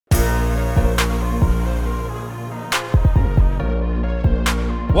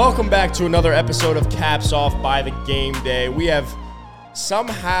Welcome back to another episode of Caps Off by the Game Day. We have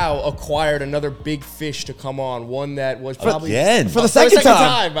somehow acquired another big fish to come on, one that was probably for the second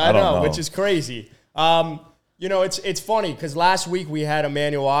time. I know, which is crazy. It's funny because last week we had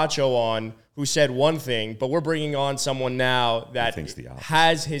Emmanuel Acho on who said one thing, but we're bringing on someone now that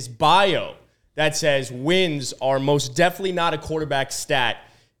has his bio that says wins are most definitely not a quarterback stat.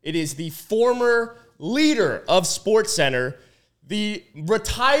 It is the former leader of SportsCenter, the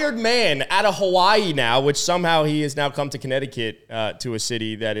retired man out of Hawaii now, which somehow he has now come to Connecticut, to a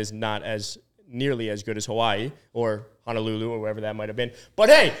city that is not as nearly as good as Hawaii or Honolulu or wherever that might have been. But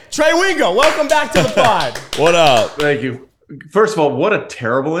hey, TREY WINGO, welcome back to the pod. What up? Thank you. First of all, what a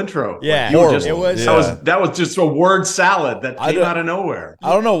terrible intro. Yeah, that was just a word salad that came out of nowhere.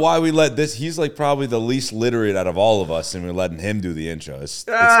 I don't know why we let this. He's like probably the least literate out of all of us, and we're letting him do the intro.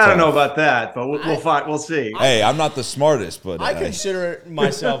 I don't know about that, but we'll see. Hey, I'm not the smartest, but I consider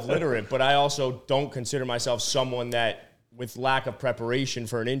myself literate, but I also don't consider myself someone that, with lack of preparation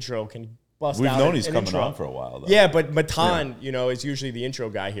for an intro, can bust out. We've known he's coming intro on for a while, though. Yeah, but Matan, is usually the intro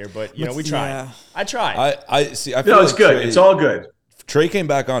guy here. But we try. Yeah. I try. I see. I feel it's good. It's all good. TREY came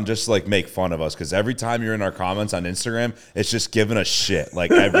back on just to, make fun of us because every time you're in our comments on Instagram, it's just giving us shit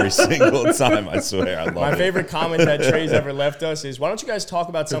every single time. I swear, I love it. My favorite comment that TREY's ever left us is, "Why don't you guys talk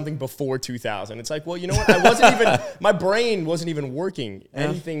about something before 2000?" It's like, well, you know what? My brain wasn't even working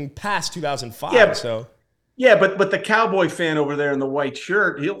anything past 2005. Yeah, so. Yeah, but the Cowboy fan over there in the white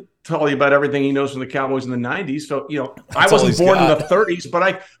shirt, he'll tell you about everything he knows from the Cowboys in the 90s. So, I wasn't born in the 30s,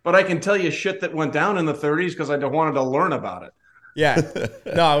 but I can tell you shit that went down in the 30s because I wanted to learn about it. Yeah.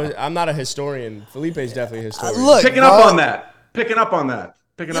 No, I'm not a historian. Felipe's definitely a historian. Look, Picking up on that. Dude,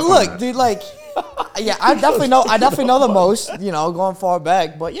 I definitely know the most, going far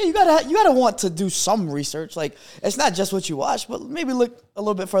back. But yeah, you gotta want to do some research. It's not just what you watch, but maybe look a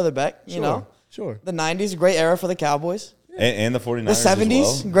little bit further back, Sure. The 90s, great era for the Cowboys. And the 49ers. The 70s,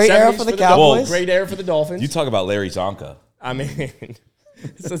 as well. great era for the Cowboys. Great era for the Dolphins. You talk about Larry Zonka. I mean,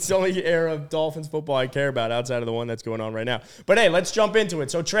 it's the only era of Dolphins football I care about outside of the one that's going on right now. But hey, let's jump into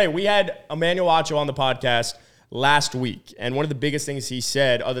it. So TREY, we had Emmanuel Acho on the podcast last week, and one of the biggest things he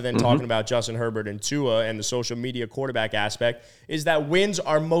said, other than talking about Justin Herbert and Tua and the social media quarterback aspect, is that wins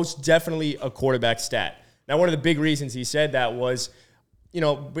are most definitely a quarterback stat. Now, one of the big reasons he said that was,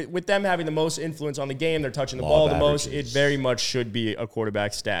 with them having the most influence on the game, they're touching the ball the most, it very much should be a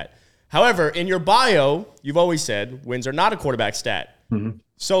quarterback stat. However, in your bio, you've always said wins are not a quarterback stat. Mm-hmm.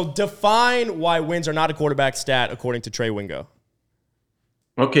 So define why wins are not a quarterback stat according to TREY WINGO.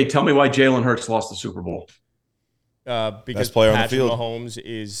 Okay, tell me why Jalen Hurts lost the Super Bowl. Because Patrick Mahomes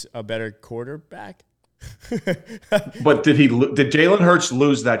is a better quarterback. But did Jalen Hurts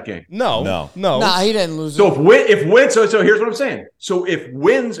lose that game? No. Nah, he didn't lose. So here's what I'm saying. So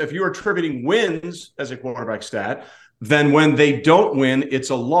if you're attributing wins as a quarterback stat, then when they don't win, it's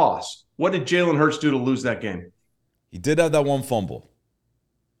a loss. What did Jalen Hurts do to lose that game? He did have that one fumble.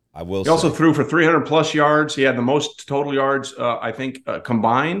 He also threw for 300 plus yards. He had the most total yards, I think,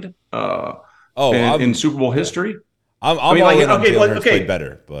 combined in Super Bowl history. Jalen played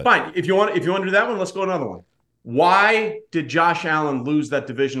better, but fine. If you want to do that one, let's go another one. Why did Josh Allen lose that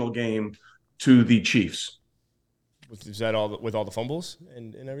divisional game to the Chiefs? Is that all with all the fumbles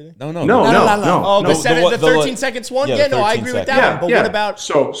and everything? No. Oh, the 13 seconds one. Yeah, I agree with that one. But what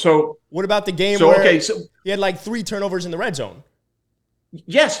about what about the game where he had 3 turnovers in the red zone?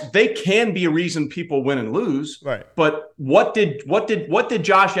 Yes, they can be a reason people win and lose. Right. But what did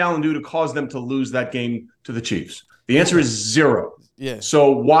Josh Allen do to cause them to lose that game to the Chiefs? The answer is 0. Yeah.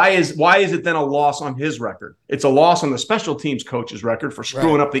 So why is it then a loss on his record? It's a loss on the special teams coach's record for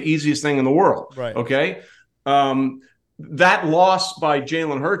screwing up the easiest thing in the world. Right. Okay. That loss by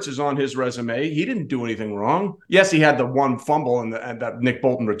Jalen Hurts is on his resume. He didn't do anything wrong. Yes, he had the one fumble and that Nick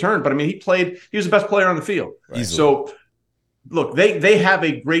Bolton returned, but I mean, he was the best player on the field. Right. So look, they have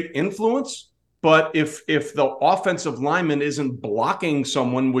a great influence. But if the offensive lineman isn't blocking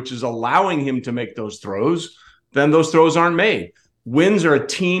someone, which is allowing him to make those throws, then those throws aren't made. Wins are a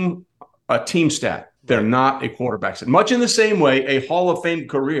team stat. They're not a quarterback stat. Much in the same way, a Hall of Fame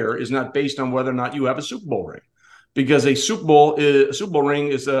career is not based on whether or not you have a Super Bowl ring, because a Super Bowl ring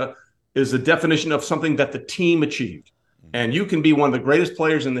is a definition of something that the team achieved. And you can be one of the greatest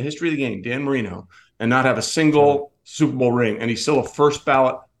players in the history of the game, Dan Marino, and not have a single Super Bowl ring, and he's still a first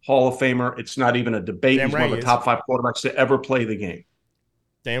ballot Hall of Famer. It's not even a debate. He's one of the top 5 quarterbacks to ever play the game.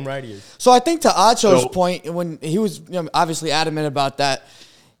 Damn right he is. So I think to Acho's point, when he was obviously adamant about that,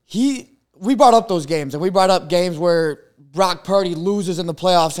 we brought up those games, and we brought up games where Brock Purdy loses in the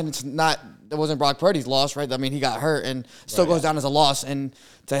playoffs, and it's not that wasn't Brock Purdy's loss, right? I mean, he got hurt and still goes down as a loss and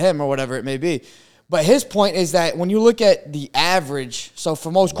to him or whatever it may be. But his point is that when you look at the average, so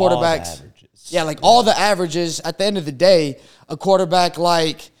for most quarterbacks, like all the averages, at the end of the day, a quarterback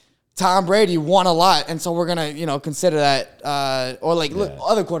like Tom Brady won a lot, and so we're gonna, consider that, or like look,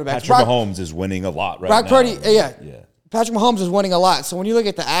 other quarterbacks. Patrick Mahomes is winning a lot right now. Brock Purdy, Patrick Mahomes is winning a lot. So when you look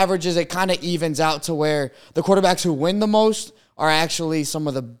at the averages, it kind of evens out to where the quarterbacks who win the most are actually some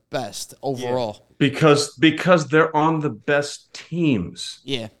of the best overall. Because they're on the best teams.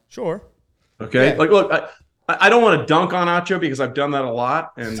 Yeah, sure. Okay, Yeah. like look, I don't want to dunk on Acho because I've done that a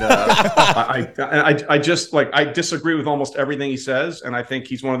lot, and I just I disagree with almost everything he says, and I think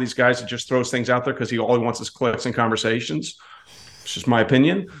he's one of these guys that just throws things out there because all he wants is clicks and conversations. It's just my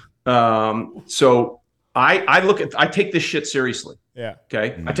opinion. So I take this shit seriously. Yeah.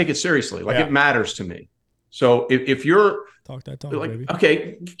 Okay, I take it seriously. Like it matters to me. So if you're talk that talk, like, baby.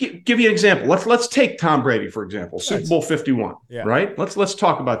 okay, give you an example. Let's take Tom Brady for example, Super Bowl 51. Yeah. Right. Let's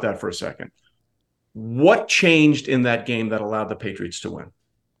talk about that for a second. What changed in that game that allowed the Patriots to win?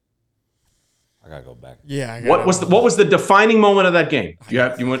 I gotta go back. Yeah. What was the defining moment of that game? You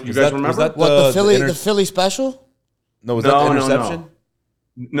guys remember? The Philly special? No, was that the interception?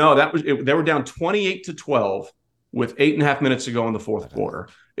 No, that was it. They were down 28-12 with 8.5 minutes to go in the fourth quarter.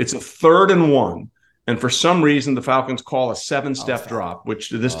 It's a 3rd and 1. And for some reason, the Falcons call a 7-step drop, which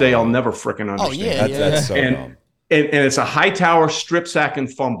to this day I'll never freaking understand. That's so dumb. And it's a Hightower strip sack and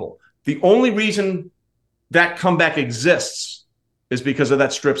fumble. The only reason that comeback exists is because of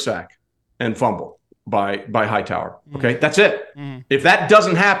that strip sack and fumble by Hightower. Okay, that's it. If that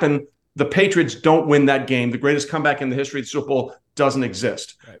doesn't happen, the Patriots don't win that game. The greatest comeback in the history of the Super Bowl doesn't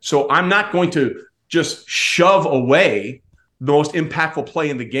exist. Right. So I'm not going to just shove away the most impactful play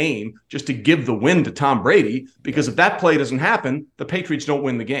in the game just to give the win to Tom Brady, because if that play doesn't happen, the Patriots don't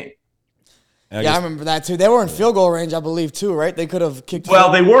win the game. I remember that too. They were in field goal range, I believe, too, right? They could have kicked.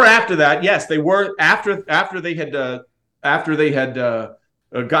 Well, they were after that. Yes, they were after they had gotten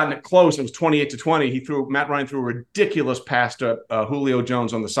it close. It was 28-20. Matt Ryan threw a ridiculous pass to Julio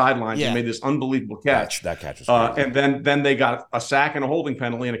Jones on the sideline. Yeah. He made this unbelievable catch. That catch was crazy. And then they got a sack and a holding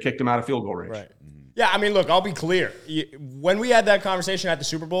penalty, and it kicked him out of field goal range. Right. Yeah, I mean, look, I'll be clear. When we had that conversation at the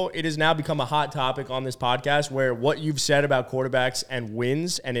Super Bowl, it has now become a hot topic on this podcast where what you've said about quarterbacks and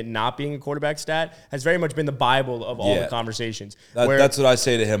wins and it not being a quarterback stat has very much been the Bible of all the conversations. That's what I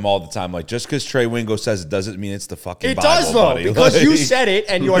say to him all the time. Like, just because TREY Wingo says it doesn't mean it's the fucking Bible, does, though, buddy. because you said it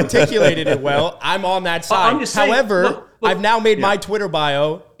and you articulated it well. I'm on that side. However, look, I've now made my Twitter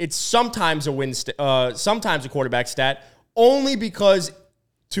bio, it's sometimes a win, sometimes a quarterback stat, only because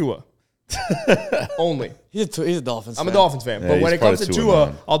Tua. Only. He's a Dolphins fan. I'm a Dolphins fan, but when it comes to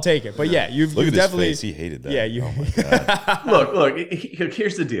Tua, I'll take it. But yeah, you've definitely. His face. He hated that. Yeah, you. Look.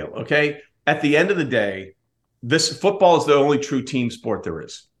 Here's the deal. Okay, at the end of the day, this football is the only true team sport there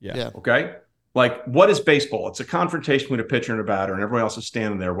is. Yeah. Okay. Like, what is baseball? It's a confrontation between a pitcher and a batter, and everyone else is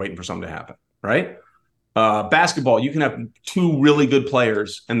standing there waiting for something to happen. Right. Basketball, you can have 2 really good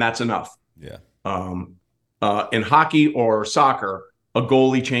players, and that's enough. Yeah. In hockey or soccer, a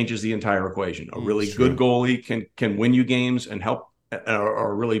goalie changes the entire equation. A really good goalie can win you games and help,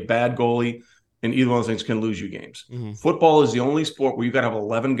 or a really bad goalie, and either one of those things can lose you games. Mm-hmm. Football is the only sport where you've got to have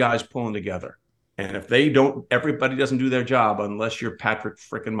 11 guys pulling together. And if everybody doesn't do their job unless you're Patrick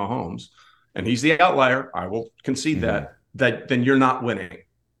frickin' Mahomes, and he's the outlier, I will concede that then you're not winning.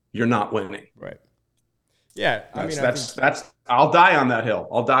 You're not winning. Right. Yeah. I'll die on that hill.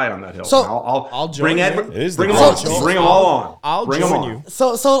 So I'll join bring them all on. I'll join you.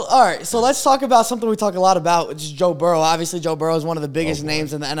 So all right. So let's talk about something we talk a lot about, which is Joe Burrow. Obviously, Joe Burrow is one of the biggest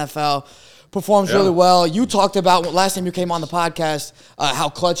names in the NFL. Performs really well. You talked about last time you came on the podcast how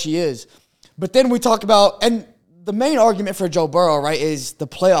clutch he is. But then we talk about, and the main argument for Joe Burrow, right, is the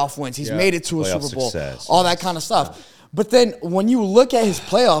playoff wins. He's made it to a Super Bowl, all that kind of stuff. But then when you look at his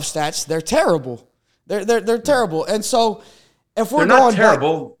playoff stats, they're terrible. They're terrible. And so if we're not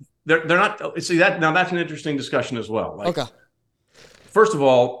terrible, they're not. See that now that's an interesting discussion as well. Like, okay. First of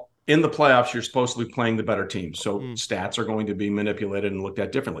all, in the playoffs, you're supposed to be playing the better team, so stats are going to be manipulated and looked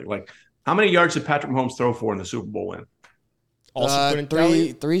at differently. Like, how many yards did Patrick Mahomes throw for in the Super Bowl win? Also,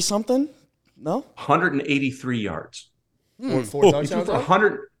 three something. No, 183 yards. Four touchdowns.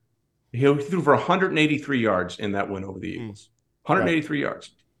 He threw for 183 yards in that win over the Eagles. 183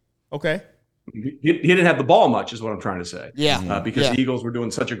 yards. Okay. He didn't have the ball much, is what I'm trying to say. Yeah. Because the Eagles were doing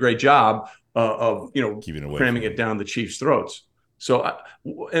such a great job of cramming it down the Chiefs' throats. So,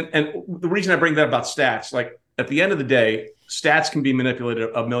 and the reason I bring that about stats, like at the end of the day, stats can be manipulated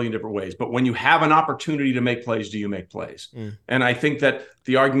a million different ways, but when you have an opportunity to make plays, do you make plays? And I think that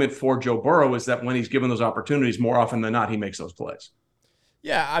the argument for Joe Burrow is that when he's given those opportunities, more often than not, he makes those plays.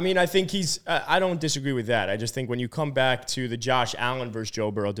 Yeah, I mean, I think I don't disagree with that. I just think when you come back to the Josh Allen versus Joe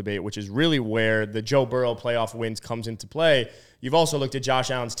Burrow debate, which is really where the Joe Burrow playoff wins comes into play, you've also looked at Josh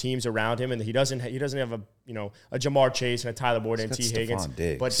Allen's teams around him, and he doesn't have a Jamar Chase and a Tyler Boyd and T. Higgins.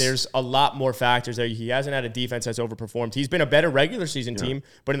 But there's a lot more factors there. He hasn't had a defense that's overperformed. He's been a better regular season team,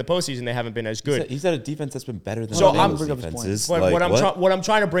 but in the postseason they haven't been as good. He's had a defense that's been better than so the defenses. But like, what I'm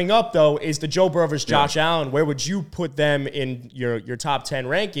trying to bring up though is the Joe Burrow versus Josh Allen. Where would you put them in your top 10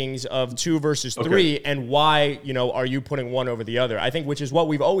 rankings of 2 versus 3, and why are you putting one over the other? I think which is what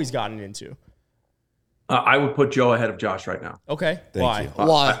we've always gotten into. I would put Joe ahead of Josh right now. Okay. Why?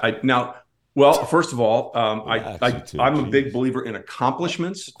 Why? Well, first of all, I'm a big believer in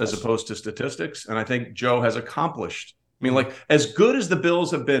accomplishments as opposed to statistics, and I think Joe has accomplished. I mean, like, as good as the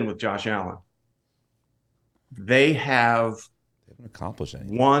Bills have been with Josh Allen, they haven't accomplished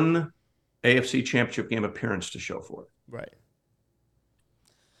anything. One AFC Championship game appearance to show for it. Right.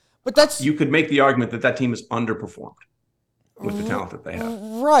 But you could make the argument that team is underperformed with the talent that they have.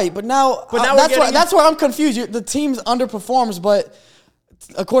 Right, but now that's where I'm confused. The team underperforms, but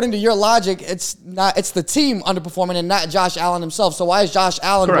according to your logic, it's the team underperforming and not Josh Allen himself. So why is Josh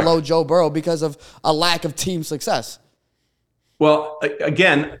Allen below Joe Burrow because of a lack of team success? Well,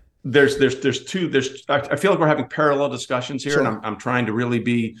 again, there's two. I feel like we're having parallel discussions here, and I'm trying to really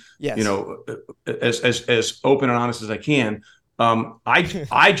be as open and honest as I can.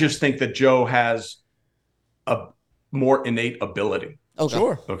 I just think that Joe has a more innate ability. Okay.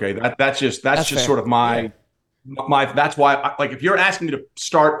 Sure. Okay. That's just fair. Sort of my that's why if you're asking me to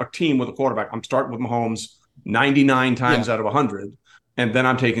start a team with a quarterback, I'm starting with Mahomes 99 times out of 100, and then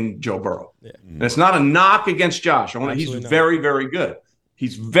I'm taking Joe Burrow. Yeah. And it's not a knock against Josh. He's very, very good.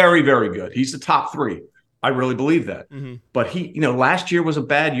 He's very, very good. He's the top 3. I really believe that. Mm-hmm. But he, last year was a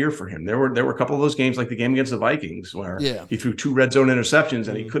bad year for him. There were a couple of those games, like the game against the Vikings, where he threw 2 red zone interceptions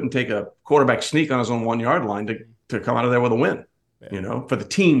and he couldn't take a quarterback sneak on his own 1-yard line to come out of there with a win, for the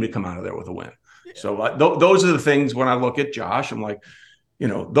team to come out of there with a win. Yeah. So those are the things when I look at Josh, I'm like,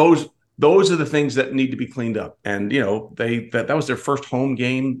 those are the things that need to be cleaned up. And, that was their first home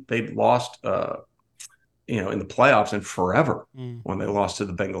game. They'd lost, in the playoffs and forever when they lost to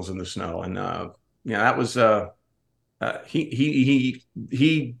the Bengals in the snow. And, that was he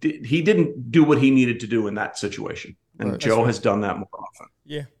didn't do what he needed to do in that situation, and Joe has done that more often.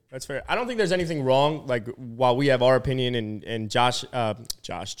 Yeah, that's fair. I don't think there's anything wrong. Like, while we have our opinion, and Jack's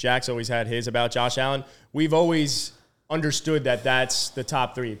always had his about Josh Allen, we've always understood that that's the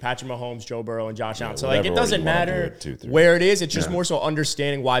top 3: Patrick Mahomes, Joe Burrow, and Josh Allen. So it doesn't matter where it is. It's just more so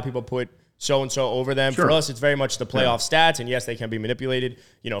understanding why people put so-and-so over them. Sure. For us, it's very much the playoff stats, and yes, they can be manipulated.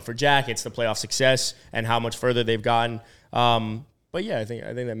 For Jack, it's the playoff success and how much further they've gotten. But yeah, I think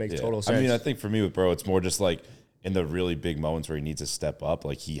that makes total sense. I mean, I think for me with Burrow, it's more just like in the really big moments where he needs to step up,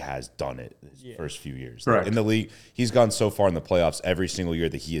 like he has done it his first few years. Like in the league, he's gone so far in the playoffs every single year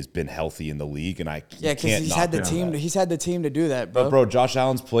that he has been healthy in the league, and because he's had the team. He's had the team to do that, bro. But bro, Josh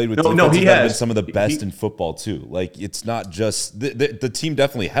Allen's played with defenses that have been some of the best in football too. Like, it's not just the team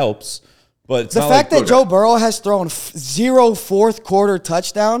definitely helps. But it's the fact that Joe Burrow has thrown 0 fourth-quarter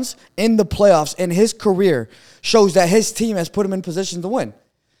touchdowns in the playoffs in his career shows that his team has put him in position to win.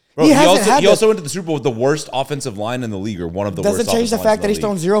 Bro, he also went to the Super Bowl with the worst offensive line in the league, or one of the worst. Doesn't change the fact that he's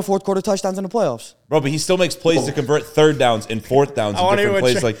thrown 0 fourth-quarter touchdowns in the playoffs. Bro, but he still makes plays to convert 3rd downs and 4th downs in different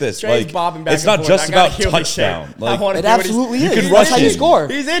plays like this. Like, it's not just about touchdown. It absolutely is. You can rush how you score.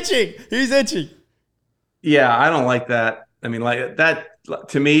 He's itching. Yeah, I don't like that. I mean, like that.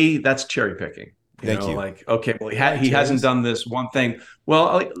 To me, that's cherry picking. Thank you. Like, okay, well, he hasn't done this one thing.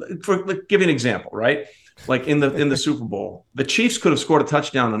 Well, give you an example, right? Like in the Super Bowl, the Chiefs could have scored a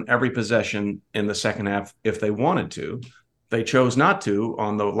touchdown on every possession in the second half if they wanted to. They chose not to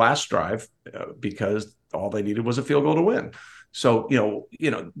on the last drive because all they needed was a field goal to win. So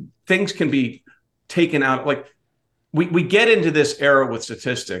things can be taken out. Like we get into this era with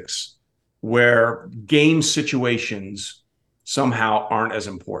statistics where game situations somehow aren't as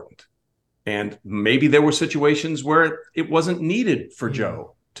important. And maybe there were situations where it wasn't needed for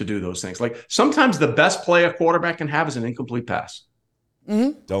Joe to do those things. Like, sometimes the best play a quarterback can have is an incomplete pass.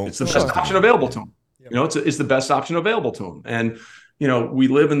 Mm-hmm. It's the best option available to him. Yep. It's the best option available to him. And, we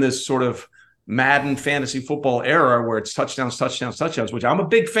live in this sort of Madden fantasy football era where it's touchdowns, which I'm a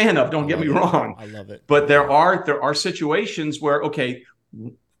big fan of. Don't get me wrong. I love it. But there are situations where, okay,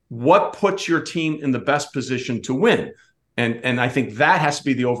 what puts your team in the best position to win? And I think that has to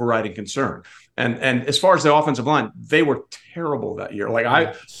be the overriding concern. And as far as the offensive line, they were terrible that year. Like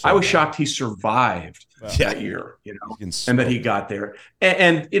I was shocked he survived that year, and that he got there.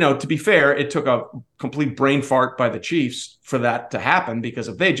 And to be fair, it took a complete brain fart by the Chiefs for that to happen, because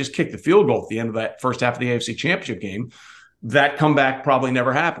if they just kicked the field goal at the end of that first half of the AFC Championship game, that comeback probably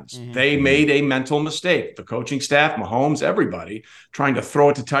never happens. They made a mental mistake. The coaching staff, Mahomes, everybody, trying to throw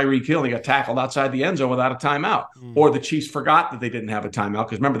it to Tyreek Hill, and he got tackled outside the end zone without a timeout. Or the Chiefs forgot that they didn't have a timeout,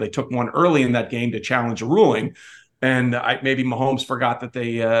 because remember, they took one early in that game to challenge a ruling, and maybe Mahomes forgot that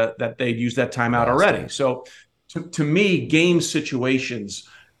they used that timeout already. So to me, game situations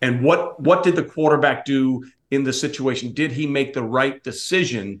and what did the quarterback do in the situation? Did he make the right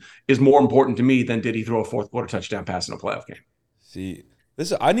decision is more important to me than did he throw a fourth quarter touchdown pass in a playoff game. See,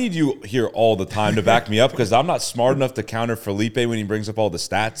 I need you here all the time to back me up, because I'm not smart enough to counter Felipe when he brings up all the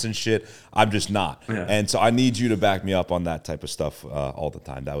stats and shit. I'm just not. Yeah. And so I need you to back me up on that type of stuff all the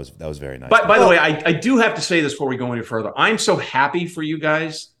time. That was very nice. By the way, I do have to say this before we go any further. I'm so happy for you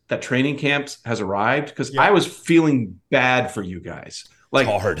guys that training camps has arrived, because I was feeling bad for you guys. Like,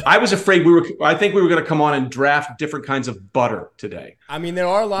 hard. I was afraid I think we were going to come on and draft different kinds of butter today. I mean, there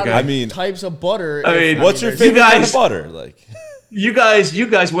are a lot of types of butter. What's your favorite kind of butter? Like, you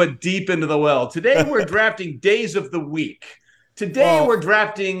guys went deep into the well. Today we're drafting days of the week. Today we're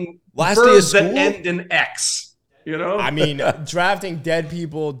drafting verbs that end in X. I mean, drafting dead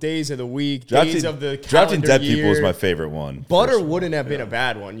people, days of the week, days of the calendar drafting dead year. people is my favorite one. Butter wouldn't have been a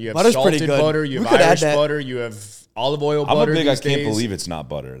bad one. You have Butter's salted butter, you have Irish butter, you have olive oil butter. I can't believe it's not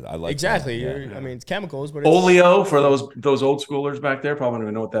butter. I like exactly. That. I mean, it's chemicals, but it's Oleo for those old schoolers back there. Probably don't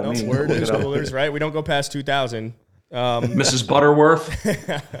even know what that means. We're new schoolers, right? We don't go past 2000. Mrs. Butterworth.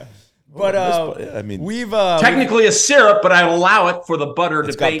 But I mean, we've technically a syrup, but I allow it for the butter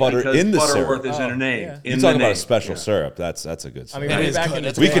debate butter because in the Butterworth syrup. is in her name. Yeah. You're talking about a special syrup. That's a good syrup. I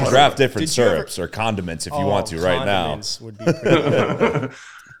mean, we can draft different syrups or condiments if you want to right now. Would be pretty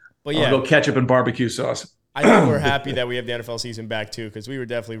but yeah, I'll go ketchup and barbecue sauce. I think we're happy that we have the NFL season back too, because we were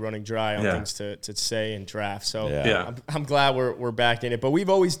definitely running dry on things to say and draft. So I'm glad we're back in it. But we've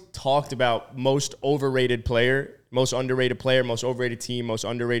always talked about most overrated player, most underrated player, most overrated team, most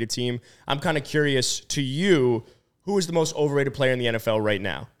underrated team. I'm kind of curious to you, who is the most overrated player in the NFL right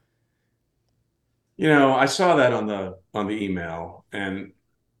now? I saw that on the email, and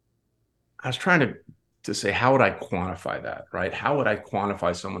I was trying to say, how would I quantify that, right? How would I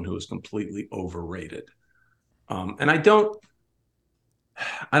quantify someone who is completely overrated? And I don't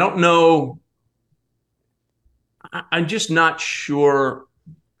know. I'm just not sure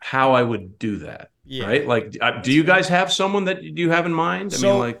how I would do that. Yeah. Right? Like, do you guys have someone that you have in mind?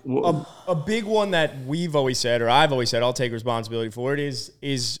 A big one that we've always said, or I've always said, I'll take responsibility for it,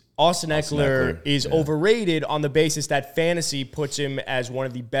 is Austin Eckler is overrated on the basis that fantasy puts him as one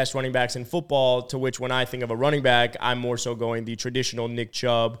of the best running backs in football, to which when I think of a running back, I'm more so going the traditional Nick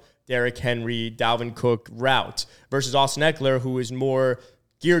Chubb, Derrick Henry, Dalvin Cook route versus Austin Eckler, who is more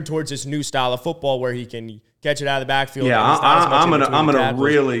geared towards this new style of football where he can catch it out of the backfield. Yeah, I'm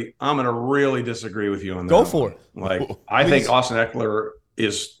gonna really disagree with you on that. Go for it. Like, I think Austin Eckler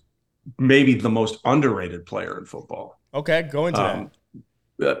is maybe the most underrated player in football. Okay, go into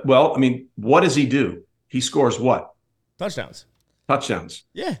that. Well, I mean, what does he do? He scores what? Touchdowns.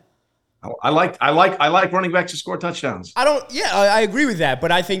 Yeah. I like running backs to score touchdowns. I agree with that,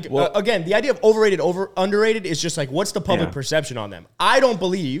 but I think again, the idea of overrated, underrated is just like, what's the public perception on them? I don't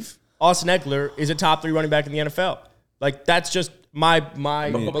believe Austin Eckler is a top 3 running back in the NFL. Like, that's just my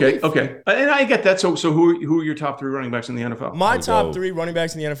belief. Okay, and I get that. So who are your top 3 running backs in the NFL? My top 3 running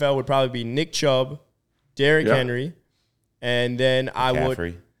backs in the NFL would probably be Nick Chubb, Derrick Henry, and then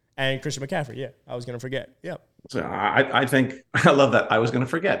and Christian McCaffrey. Yeah, I was gonna forget. Yeah. So I think I love that. I was going to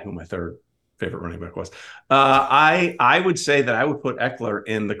forget who my third favorite running back was. I would say that I would put Eckler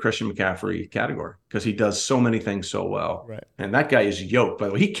in the Christian McCaffrey category because he does so many things so well. Right. And that guy is yoked. By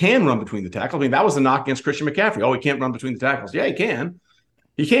the way, he can run between the tackles. I mean, that was the knock against Christian McCaffrey. Oh, he can't run between the tackles. Yeah, he can.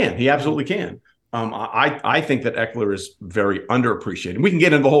 He absolutely can. I think that Eckler is very underappreciated. We can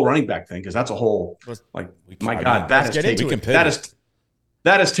get into the whole running back thing because that's a whole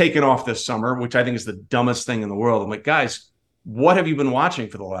that has taken off this summer, which I think is the dumbest thing in the world. I'm like, guys, what have you been watching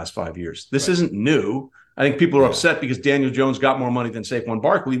for the last 5 years? This isn't new. I think people are upset because Daniel Jones got more money than Saquon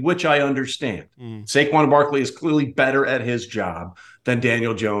Barkley, which I understand. Saquon Barkley is clearly better at his job than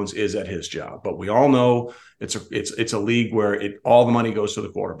Daniel Jones is at his job. But we all know it's a league where all the money goes to the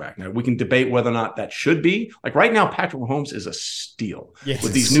quarterback. Now, we can debate whether or not that should be. Like right now, Patrick Mahomes is a steal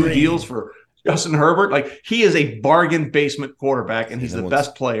with these new deals for Justin Herbert, like he is a bargain basement quarterback, and he's the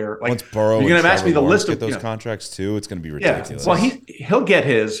best player. Like once Burrow you're going to ask me the list of those contracts too, it's going to be ridiculous. Yeah. Well, he'll get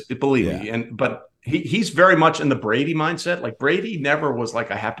his, believe me, but he's very much in the Brady mindset. Like Brady never was like,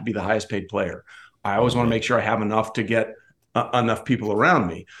 I have to be the highest paid player. I always want to make sure I have enough to get enough people around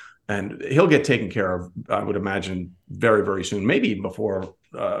me, and he'll get taken care of. I would imagine very, very soon, maybe even before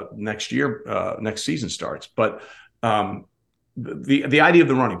next season starts. But the idea of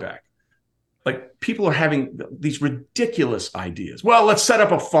the running back. Like people are having these ridiculous ideas. Well, let's set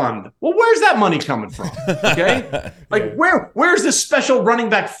up a fund. Well, where's that money coming from? Okay. Like where's this special running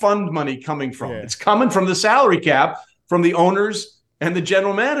back fund money coming from? It's coming from the salary cap, from the owners and the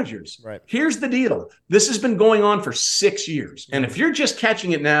general managers. Right. Here's the deal. This has been going on for 6 years. And if you're just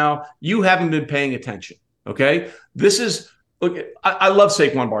catching it now, you haven't been paying attention. Okay. Look, I love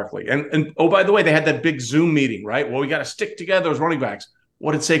Saquon Barkley. And oh, by the way, they had that big Zoom meeting, right? Well, we got to stick together as running backs.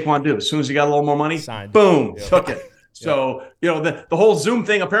 What did Saquon do? As soon as he got a little more money, boom, took it. So, the whole Zoom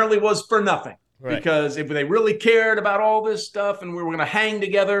thing apparently was for nothing. Right. Because if they really cared about all this stuff and we were going to hang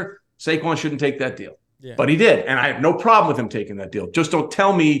together, Saquon shouldn't take that deal. Yeah. But he did. And I have no problem with him taking that deal. Just don't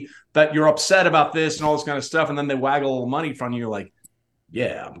tell me that you're upset about this and all this kind of stuff. And then they waggle a little money in front of you. You're like,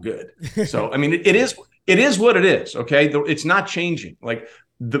 yeah, I'm good. So, I mean, it is what it is. Okay. It's not changing. Like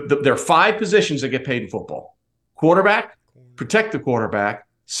there are 5 positions that get paid in football: quarterback, protect the quarterback,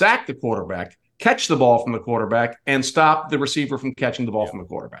 sack the quarterback, catch the ball from the quarterback, and stop the receiver from catching the ball from the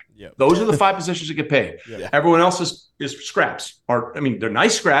quarterback. Those are the 5 positions that get paid. Everyone else is scraps. They're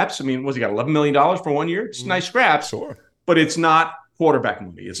nice scraps. I mean, he got $11 million for 1 year? It's nice scraps, but it's not quarterback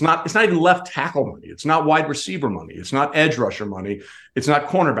money. It's not even left tackle money. It's not wide receiver money. It's not edge rusher money. It's not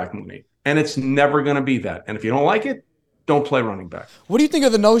cornerback money. And it's never going to be that. And if you don't like it, don't play running back. What do you think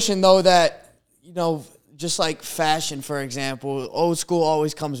of the notion, though, that, just like fashion, for example, old school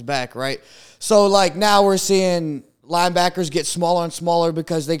always comes back, right? So, like, now we're seeing linebackers get smaller and smaller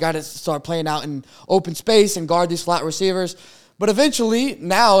because they got to start playing out in open space and guard these flat receivers. But eventually,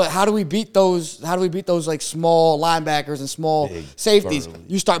 now, how do we beat those like small linebackers and small safeties? Burly.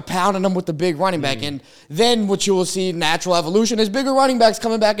 You start pounding them with the big running back, and then what you will see, natural evolution, is bigger running backs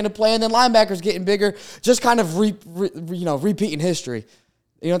coming back into play, and then linebackers getting bigger, just kind of repeating history.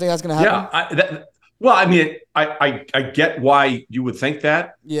 You don't think that's going to happen? Yeah. Well, I mean, I get why you would think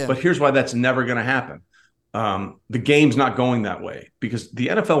that, but here's why that's never going to happen. The game's not going that way because the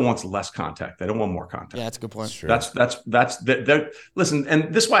NFL wants less contact. They don't want more contact. Yeah, that's a good point. Sure. Listen,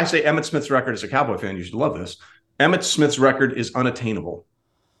 and this is why I say Emmitt Smith's record as a Cowboy fan, you should love this. Emmitt Smith's record is unattainable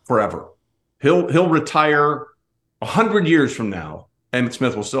forever. He'll retire 100 years from now. Emmitt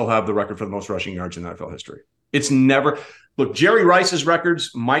Smith will still have the record for the most rushing yards in NFL history. It's never. Look, Jerry Rice's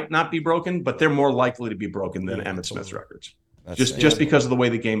records might not be broken, but they're more likely to be broken than Emmitt Smith's records. Just because of the way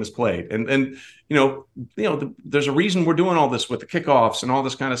the game is played. And there's a reason we're doing all this with the kickoffs and all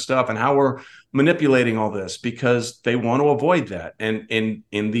this kind of stuff and how we're manipulating all this, because they want to avoid that. And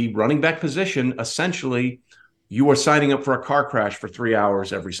in the running back position, essentially, you are signing up for a car crash for 3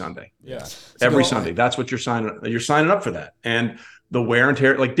 hours every Sunday. Yeah. Every Sunday. That's what you're signing up for that. And the wear and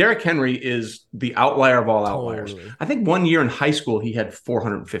tear, like Derrick Henry is the outlier of all outliers. Totally. I think 1 year in high school he had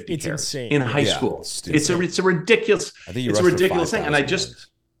 450 it's carries insane. in high school. It's a ridiculous. I think it's a ridiculous thing, and I just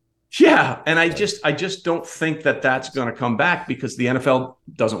don't think that that's going to come back because the NFL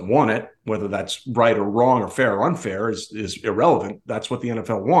doesn't want it. Whether that's right or wrong or fair or unfair is irrelevant. That's what the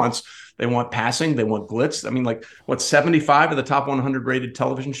NFL wants. They want passing. They want glitz. I mean, like 75 of the top 100 rated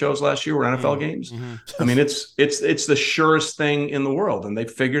television shows last year were NFL games. Mm-hmm. I mean, it's the surest thing in the world, and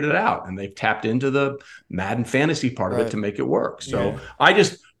they've figured it out, and they've tapped into the Madden fantasy part of it to make it work. So I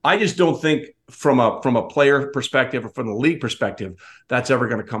just don't think from a player perspective or from the league perspective that's ever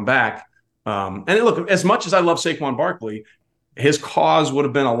going to come back. And look, as much as I love Saquon Barkley, his cause would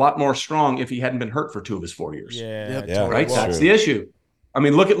have been a lot more strong if he hadn't been hurt for 2 of his 4 years. Yeah, right. That's the issue. I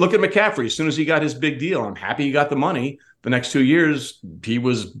mean, look at McCaffrey. As soon as he got his big deal, I'm happy he got the money. The next 2 years, he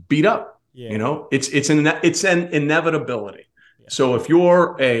was beat up. Yeah. It's an inevitability. Yeah. So if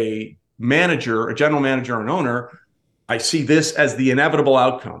you're a manager, a general manager, or an owner, I see this as the inevitable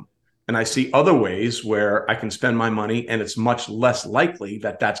outcome. And I see other ways where I can spend my money and it's much less likely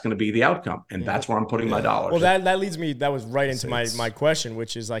that that's going to be the outcome. And that's where I'm putting my dollars. Well, that leads me, that was right into my question,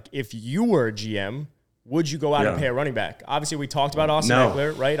 which is like, if you were a GM, would you go out and pay a running back? Obviously, we talked about Austin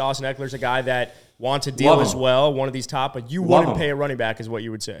Eckler, right? Austin Eckler's a guy that wants a deal as well, one of these top, but you wouldn't pay a running back is what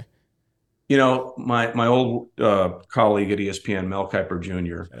you would say. My old colleague at ESPN, Mel Kiper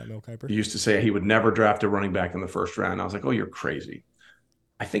Jr., used to say he would never draft a running back in the first round. I was like, oh, you're crazy.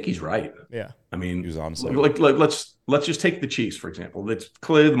 I think he's right. Yeah. I mean, he was honestly let's just take the Chiefs, for example. It's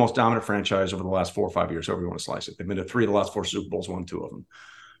clearly the most dominant franchise over the last 4 or 5 years, however you want to slice it. They've been to 3 of the last 4 Super Bowls, won 2 of them.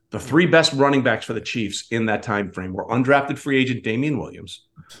 The 3 best running backs for the Chiefs in that time frame were undrafted free agent Damian Williams,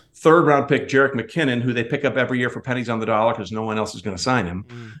 3rd-round pick Jerick McKinnon, who they pick up every year for pennies on the dollar because no one else is going to sign him,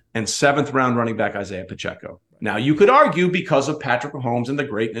 and 7th-round running back Isaiah Pacheco. Now, you could argue because of Patrick Mahomes and the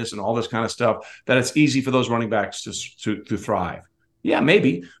greatness and all this kind of stuff that it's easy for those running backs to thrive. Yeah,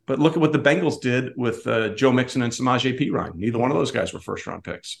 maybe. But look at what the Bengals did with Joe Mixon and Samaje Perine. Neither one of those guys were first-round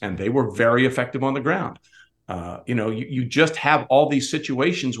picks, and they were very effective on the ground. You just have all these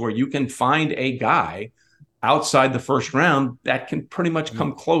situations where you can find a guy outside the first round that can pretty much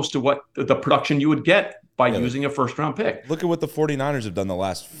come close to what the production you would get by using a first-round pick. Look at what the 49ers have done the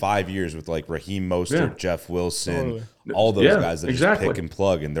last 5 years with like Raheem Mostert, Jeff Wilson, all those guys that just pick and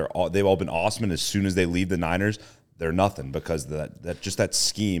plug, and they've all been awesome. And as soon as they leave the Niners, they're nothing because that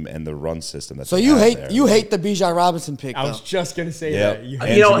scheme and the run system. So you hate the Bijan Robinson pick. I was just gonna say that.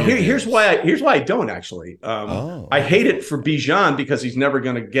 Here's why I don't actually. I hate it for Bijan because he's never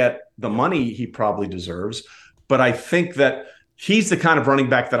going to get the money he probably deserves. But I think that he's the kind of running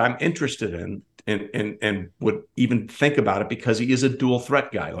back that I'm interested in and would even think about it because he is a dual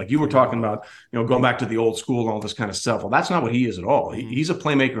threat guy. Like you were talking about, going back to the old school and all this kind of stuff. Well, that's not what he is at all. He's a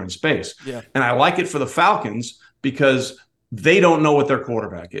playmaker in space. Yeah. And I like it for the Falcons because they don't know what their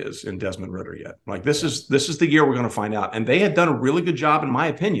quarterback is in Desmond Ridder yet. Like this is the year we're going to find out. And they had done a really good job, in my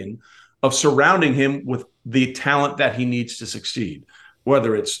opinion, of surrounding him with the talent that he needs to succeed,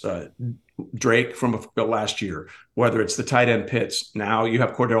 whether it's Drake from last year, whether it's the tight end Pitts. Now you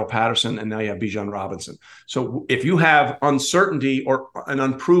have Cordell Patterson, and now you have Bijan Robinson. So if you have uncertainty or an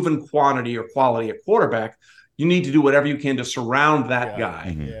unproven quantity or quality at quarterback, you need to do whatever you can to surround that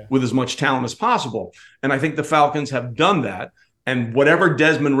guy with as much talent as possible. And I think the Falcons have done that. And whatever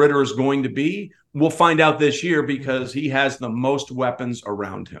Desmond Ridder is going to be, we'll find out this year because he has the most weapons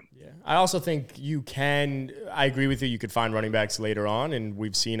around him. Yeah. I also think I agree with you, you could find running backs later on, and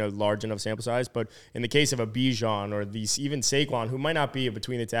we've seen a large enough sample size. But in the case of a Bijan or even Saquon, who might not be a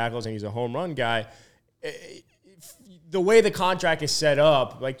between the tackles and he's a home run guy, the way the contract is set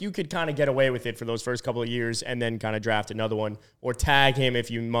up, like you could kind of get away with it for those first couple of years and then kind of draft another one or tag him if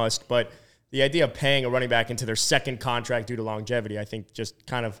you must. But the idea of paying a running back into their second contract due to longevity, I think just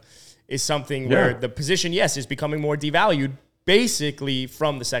kind of is something where the position, is becoming more devalued basically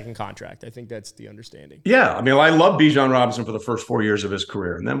from the second contract. I think that's the understanding. Yeah. I mean, I love Bijan Robinson for the first 4 years of his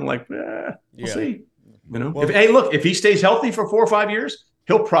career. And then I'm like, we'll see. If he stays healthy for 4 or 5 years,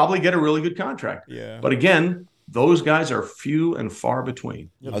 he'll probably get a really good contract. Yeah. But again, those guys are few and far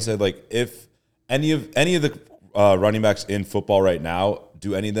between. I'll say, like, if any of the running backs in football right now,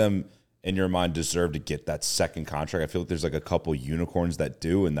 do any of them in your mind deserve to get that second contract? I feel like there's like a couple unicorns that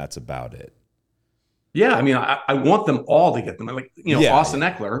do, and that's about it. Yeah, I mean, I want them all to get them. Like, Austin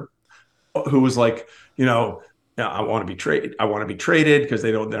Eckler, who was like, I want to be traded. I want to be traded because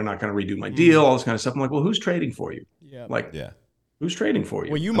they're not going to redo my deal. All this kind of stuff. I'm like, well, who's trading for you? Yeah, who's trading for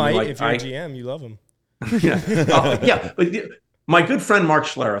you? Well, you might if you're a GM. You love him. But my good friend Mark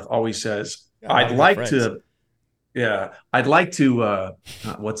Schlereth always says, I'd like to.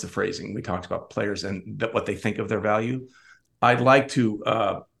 What's the phrasing? We talked about players and what they think of their value. I'd like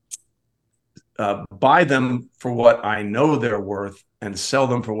to buy them for what I know they're worth and sell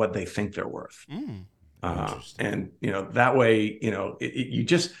them for what they think they're worth. And that way, you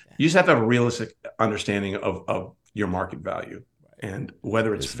just have to have a realistic understanding of your market value. And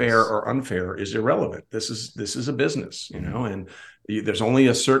whether it's fair or unfair is irrelevant. This is a business, and there's only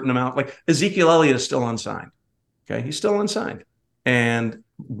a certain amount. Like Ezekiel Elliott is still unsigned. Okay, he's still unsigned. And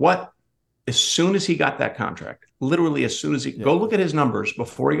as soon as he got that contract, literally as soon as go look at his numbers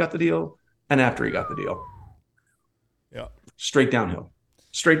before he got the deal and after he got the deal. Yeah, straight downhill.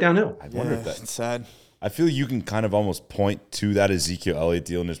 I wonder if that's sad. I feel you can kind of almost point to that Ezekiel Elliott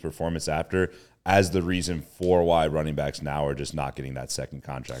deal and his performance after as the reason for why running backs now are just not getting that second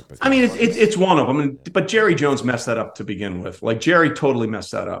contract. I mean, it's one of them. But Jerry Jones messed that up to begin with. Like, Jerry totally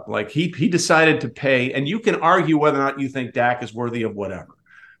messed that up. Like, he decided to pay, and you can argue whether or not you think Dak is worthy of whatever.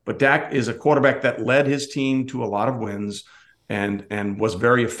 But Dak is a quarterback that led his team to a lot of wins and was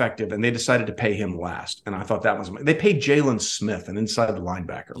very effective, and they decided to pay him last. And I thought that was – they paid Jalen Smith, an inside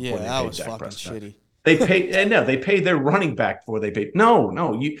linebacker. Yeah, that was fucking shitty. They paid their running back before they paid – No,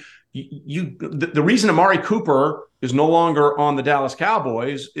 the reason Amari Cooper is no longer on the Dallas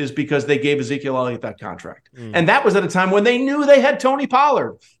Cowboys is because they gave Ezekiel Elliott that contract. And that was at a time when they knew they had Tony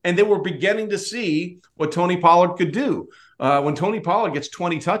Pollard and they were beginning to see what Tony Pollard could do. When Tony Pollard gets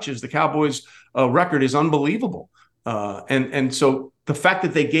 20 touches, the Cowboys record is unbelievable. And so the fact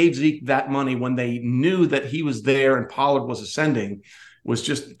that they gave Zeke that money when they knew that he was there and Pollard was ascending was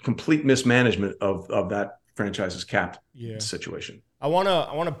just complete mismanagement of that franchise's cap situation. I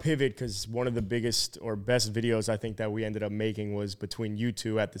wanna pivot because one of the biggest or best videos I think that we ended up making was between you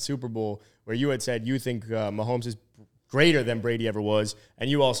two at the Super Bowl, where you had said you think Mahomes is greater than Brady ever was, and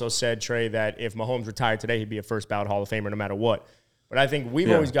you also said, Trey, that if Mahomes retired today, he'd be a first ballot Hall of Famer no matter what. But I think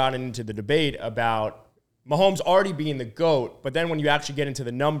we've always gotten into the debate about Mahomes already being the GOAT, but then when you actually get into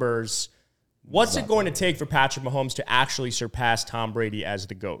the numbers, what's it going to take for Patrick Mahomes to actually surpass Tom Brady as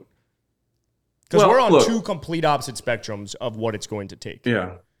the GOAT? Because we're on two complete opposite spectrums of what it's going to take.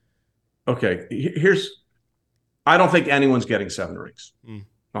 Yeah. Okay. I don't think anyone's getting 7 rings.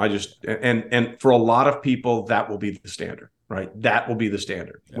 I just, and for a lot of people, that will be the standard, right? That will be the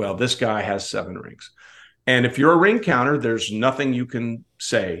standard. Yeah. Well, this guy has 7 rings. And if you're a ring counter, there's nothing you can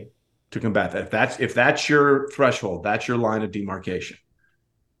say to combat that. If that's your threshold, that's your line of demarcation.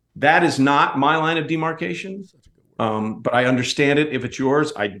 That is not my line of demarcation. But I understand it if it's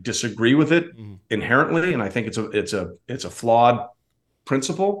yours. I disagree with it inherently, and I think it's a flawed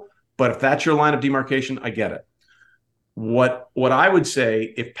principle. But if that's your line of demarcation, I get it. What I would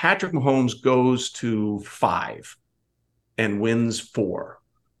say, if Patrick Mahomes goes to 5 and wins 4,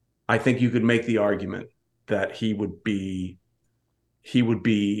 I think you could make the argument that he would be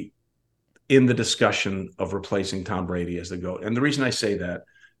in the discussion of replacing Tom Brady as the GOAT. And the reason I say that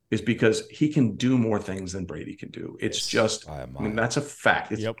is because he can do more things than Brady can do. It's just, I mean, that's a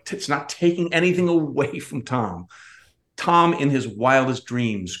fact. It's not taking anything away from Tom. Tom, in his wildest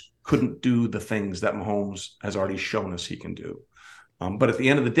dreams, couldn't do the things that Mahomes has already shown us he can do. But at the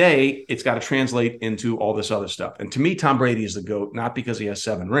end of the day, it's got to translate into all this other stuff. And to me, Tom Brady is the GOAT, not because he has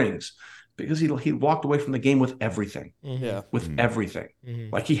 7 rings, because he walked away from the game with everything. With everything.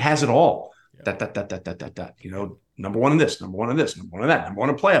 Like he has it all. You know, number one in this, number one in this, number one in that, number one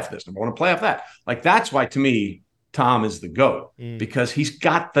in playoff this, number one in playoff that. Like that's why to me, Tom is the GOAT because he's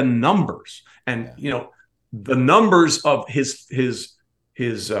got the numbers, and you know, the numbers of his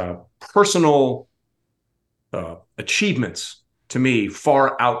personal achievements to me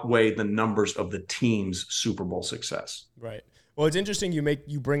far outweigh the numbers of the team's Super Bowl success. Right. Well, it's interesting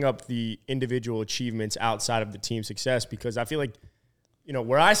you bring up the individual achievements outside of the team success, because I feel like, you know,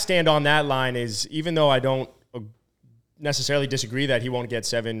 where I stand on that line is, even though I don't necessarily disagree that he won't get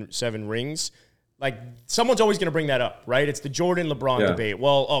seven rings, like someone's always going to bring that up, right? It's the Jordan LeBron debate.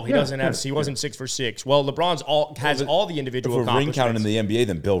 Well, he wasn't 6 for 6. Well, LeBron's has all the individual accomplishments. If we're ring counting in the NBA,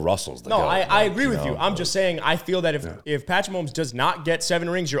 then Bill Russell's the GOAT. I agree with you. I'm just saying I feel that if Patrick Mahomes does not get 7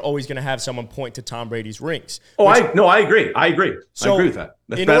 rings, you're always going to have someone point to Tom Brady's rings. I agree. I agree with that.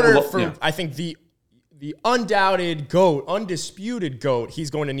 That's in order for I think the undoubted GOAT, undisputed GOAT, he's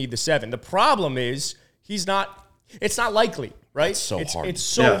going to need the 7. The problem is it's not likely, right? It's so hard. It's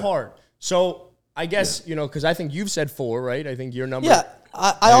so hard. So I guess, you know, because I think you've said 4, right? I think your number. Yeah,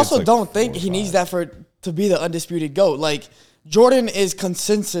 I also don't think he needs that to be the undisputed GOAT. Like, Jordan is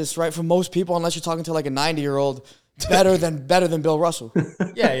consensus, right, for most people, unless you're talking to like a 90-year-old, better than Bill Russell.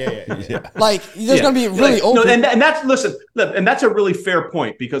 Yeah. Like, there's going to be really open. No, and that's a really fair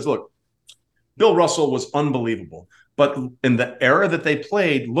point, because look, Bill Russell was unbelievable, but in the era that they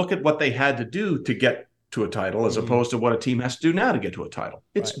played, look at what they had to do to get to a title as opposed to what a team has to do now to get to a title.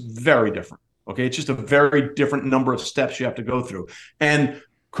 It's very different. Okay, it's just a very different number of steps you have to go through. And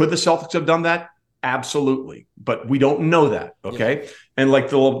could the Celtics have done that? Absolutely. But we don't know that, okay? Yeah. And like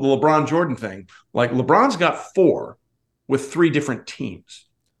the LeBron Jordan thing, like LeBron's got 4 with 3 different teams.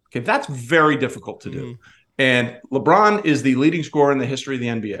 Okay, that's very difficult to do. And LeBron is the leading scorer in the history of the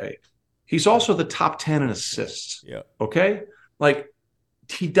NBA. He's also the top 10 in assists. Yeah. Okay? Like,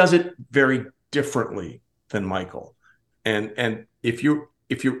 he does it very differently than Michael. And if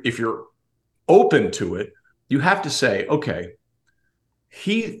you're open to it, you have to say, okay,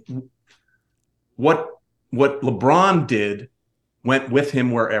 what LeBron did went with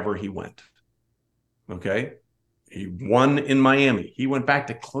him wherever he went. Okay? He won in Miami. He went back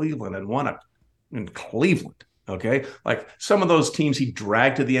to Cleveland and won in Cleveland. Okay? Like, some of those teams he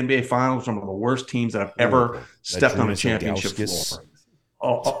dragged to the NBA Finals, some of the worst teams that have ever stepped on a championship floor.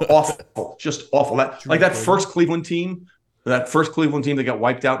 Awful. Just awful. That first Cleveland team that got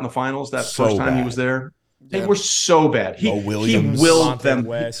wiped out in the finals that first time he was there. They were so bad. He willed them.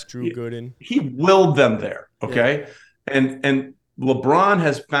 West, Drew Gooden. He willed them there. Okay. Yeah. And LeBron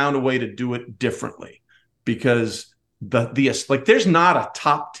has found a way to do it differently, because there's not a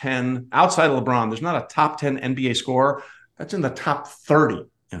top 10 outside of LeBron. There's not a top 10 NBA scorer that's in the top 30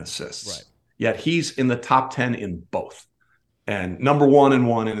 in assists. Right. Yet he's in the top 10 in both, and number 1 in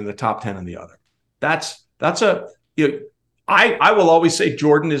one and in the top 10 in the other. That's I will always say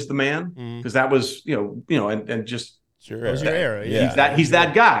Jordan is the man because that was and just that was your era. He's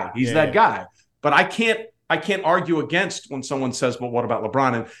that guy. He's that guy. But I can't argue against when someone says, well, what about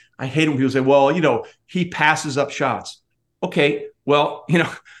LeBron? And I hate when people say, well, he passes up shots. Okay, well,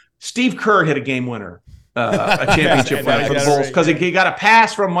 Steve Kerr hit a game winner, a championship winner for the Bulls because he got a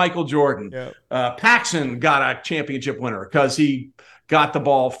pass from Michael Jordan. Yep. Paxson got a championship winner because he got the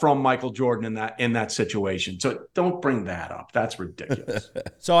ball from Michael Jordan in that situation. So don't bring that up. That's ridiculous.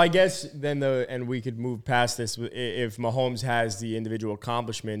 So I guess then and we could move past this. If Mahomes has the individual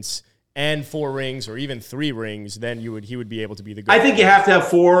accomplishments and 4 rings or even 3 rings, then he would be able to be the GOAT. I think you have to have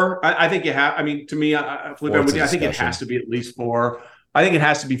 4. I think you have. I mean, to me, I think it has to be at least 4. I think it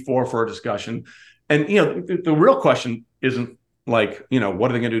has to be 4 for a discussion. And the real question isn't like,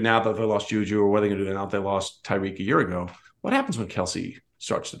 what are they going to do now that they lost Juju, or what are they going to do now that they lost Tyreek a year ago? What happens when Kelsey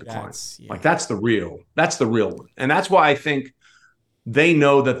starts to decline? That's the real one. And that's why I think they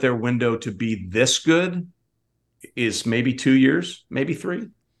know that their window to be this good is maybe 2 years, maybe 3.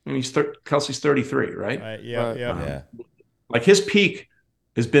 I mean, Kelsey's 33, right? Yeah. Like his peak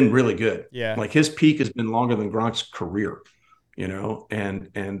has been really good. Yeah. Like his peak has been longer than Gronk's career,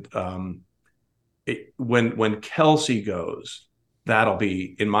 when Kelsey goes, that'll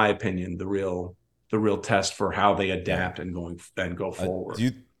be, in my opinion, the real test for how they adapt and go forward.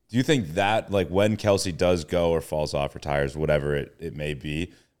 Do you think that, like, when Kelsey does go or falls off, retires, whatever it may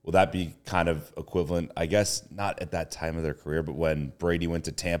be, will that be kind of equivalent? I guess not at that time of their career, but when Brady went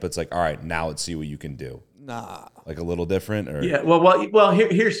to Tampa, it's like, all right, now let's see what you can do. Nah, like a little different, or yeah. Well.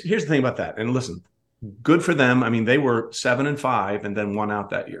 Here's the thing about that. And listen, good for them. I mean, they were 7-5 and then won out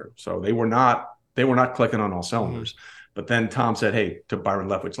that year, so they were not clicking on all cylinders. But then Tom said, hey, to Byron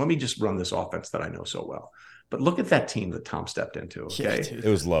Leftwich, let me just run this offense that I know so well. But look at that team that Tom stepped into. Okay, it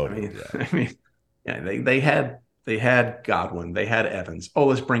was loaded. They had Godwin, they had Evans. Oh,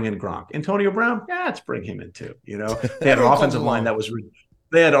 let's bring in Gronk. Antonio Brown, let's bring him in too. They had an offensive line that was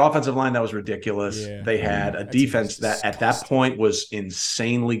ridiculous. Yeah. They had a defense that at that point was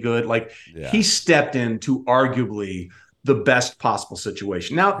insanely good. He stepped into arguably the best possible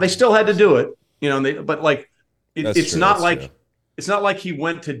situation. Now they still had to do it, it's not like he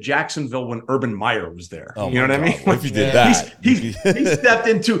went to Jacksonville when Urban Meyer was there. Oh, you know what I mean? What if he did that? He stepped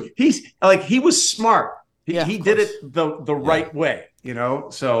into. He was smart. He did it the right way.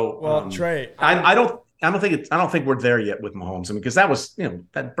 So Trey, I don't think we're there yet with Mahomes. I mean, because that was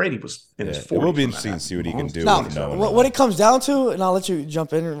that Brady was in his 40s. It will be interesting to see what he can do. Now, what it comes down to, and I'll let you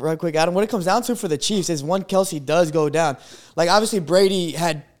jump in right quick, Adam. What it comes down to for the Chiefs is when Kelsey does go down. Like, obviously Brady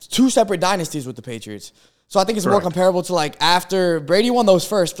had 2 separate dynasties with the Patriots. So I think it's more comparable to, like, after Brady won those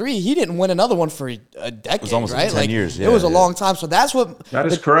first 3, he didn't win another one for a decade, it was almost right? 10 years. Yeah, it was a long time. So that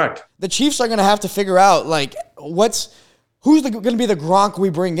is correct. The Chiefs are going to have to figure out, like, who's going to be the Gronk we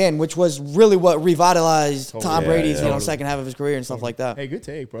bring in, which was really what revitalized Tom Brady's second half of his career and stuff like that. Hey, good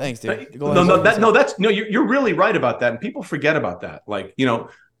take, bro. Thanks, dude. You're really right about that, and people forget about that. Like,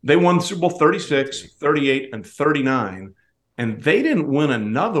 they won Super Bowl 36, 38, and 39. And they didn't win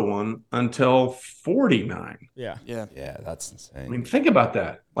another one until 49. Yeah, that's insane. I mean, think about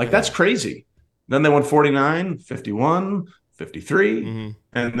that. That's crazy. Then they won 49, 51, 53,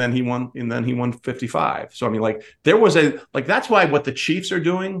 and then he won 55. So I mean, there was that's why what the Chiefs are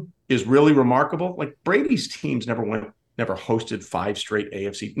doing is really remarkable. Like, Brady's teams never hosted 5 straight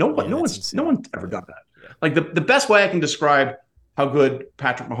AFC. No one's ever done that. Like, the best way I can describe how good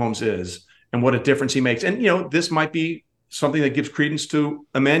Patrick Mahomes is and what a difference he makes. And this might be something that gives credence to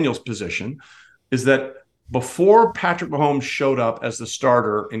Emmanuel's position, is that before Patrick Mahomes showed up as the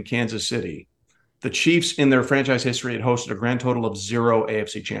starter in Kansas City, the Chiefs in their franchise history had hosted a grand total of 0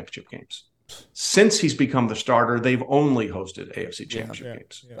 AFC championship games. Since he's become the starter, they've only hosted AFC championship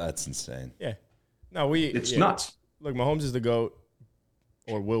games. Yeah. That's insane. Yeah. No, it's nuts. Look, Mahomes is the GOAT,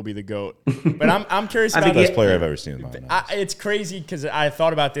 or will be the GOAT. But I'm curious about the best player I've ever seen. It's crazy because I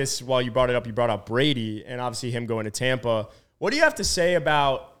thought about this while you brought it up. You brought up Brady and obviously him going to Tampa. What do you have to say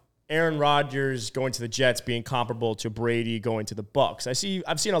about Aaron Rodgers going to the Jets being comparable to Brady going to the Bucs?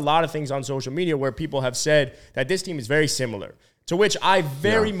 I've seen a lot of things on social media where people have said that this team is very similar, to which I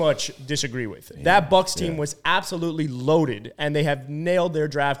very much disagree with. Yeah. That Bucs team was absolutely loaded, and they have nailed their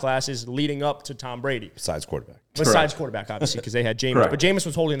draft classes leading up to Tom Brady. Besides quarterback, obviously, because they had Jameis. But Jameis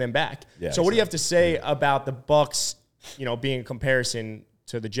was holding them back. Yeah, so what do you have to say about the Bucs, being in comparison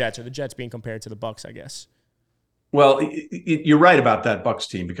to the Jets, or the Jets being compared to the Bucs, I guess? Well, you're right about that Bucs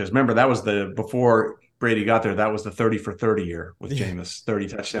team, because remember, that was before Brady got there, that was the 30 for 30 year with Jameis, 30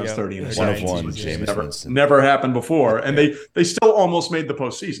 touchdowns, 30 interceptions. 1 of 1, Jameis. Never happened before. And they still almost made the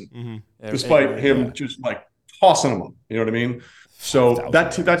postseason, despite him just tossing them up. You know what I mean? So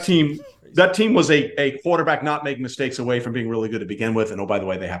that team was a quarterback not making mistakes away from being really good to begin with. And oh, by the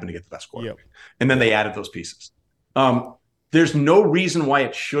way, they happened to get the best quarterback. Yep. And then they added those pieces. There's no reason why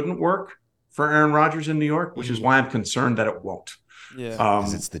it shouldn't work for Aaron Rodgers in New York, which is why I'm concerned that it won't. Yeah,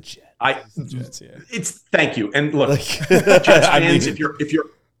 because it's the Jets. It's thank you. And look, Jets fans,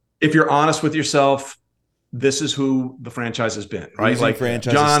 if you're honest with yourself, this is who the franchise has been, right? Losing like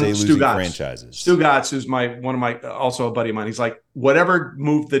franchises Stu Gatz, who's one of my also a buddy of mine. He's like, whatever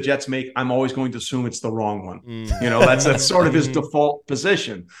move the Jets make, I'm always going to assume it's the wrong one. You know, that's sort of his default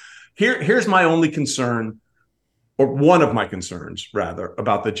position. Here's my only concern, or one of my concerns rather,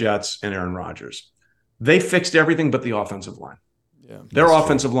 about the Jets and Aaron Rodgers. They fixed everything but the offensive line. Yeah, their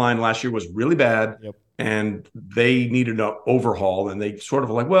offensive line last year was really bad. Yep. And they needed an overhaul, and they sort of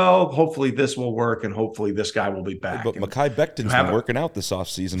like, well, hopefully this will work, and hopefully this guy will be back. But Mekhi Becton's been working out this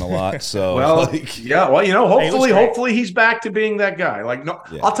offseason a lot, so hopefully he's back to being that guy. Like, no,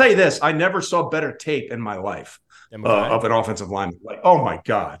 yeah. I'll tell you this: I never saw better tape in my life of an offensive lineman. Like, oh my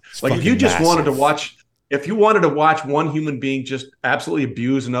god! It's like if you just wanted to watch. If you wanted to watch one human being just absolutely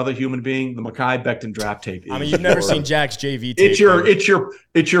abuse another human being, the Mekhi Becton draft tape. I mean, you've never seen Jack's JV tape.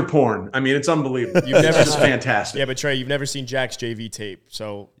 It's your porn. I mean, it's unbelievable. You've never just fantastic. Yeah, but Trey, you've never seen Jack's JV tape,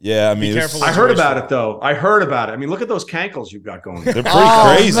 so yeah. I mean, be careful. I heard about it though. I heard about it. I mean, look at those cankles you've got going. They're pretty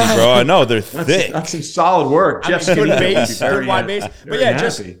crazy, man. Bro. I know they're thick. That's some solid work. Jeff, good base, good wide base. But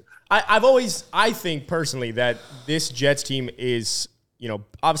yeah, I think personally that this Jets team is, you know,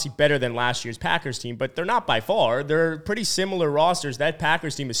 obviously better than last year's Packers team, but they're not by far. They're pretty similar rosters. That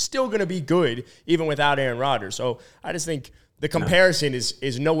Packers team is still going to be good even without Aaron Rodgers. So I just think the comparison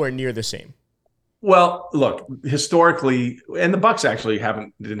is nowhere near the same. Well, look, historically, and the Bucs actually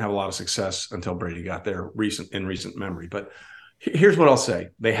didn't have a lot of success until Brady got there in recent memory. But here's what I'll say: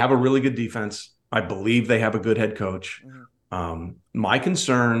 they have a really good defense. I believe they have a good head coach. My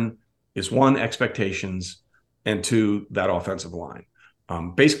concern is one, expectations, and two, that offensive line.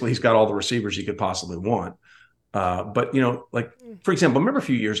 Basically, he's got all the receivers he could possibly want. But, you know, like, for example, remember a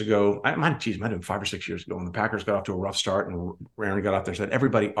few years ago, might have been 5 or 6 years ago, when the Packers got off to a rough start and Aaron got out there and said,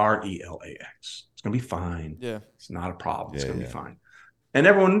 everybody RELAX. It's going to be fine. Yeah. It's not a problem. It's going to be fine. And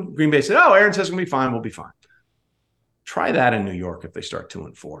everyone, Green Bay said, oh, Aaron says it's going to be fine. We'll be fine. Try that in New York if they start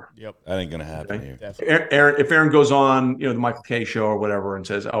 2-4. Yep. That ain't going to happen here. If Aaron goes on, you know, the Michael Kay show or whatever and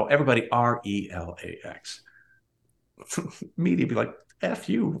says, oh, everybody RELAX. Media be like, F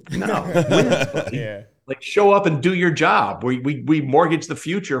you. No. Yeah. Like, show up and do your job. We mortgage the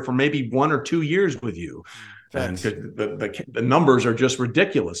future for maybe 1 or 2 years with you. And the numbers are just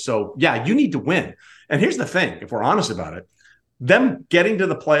ridiculous. So, yeah, you need to win. And here's the thing, if we're honest about it, them getting to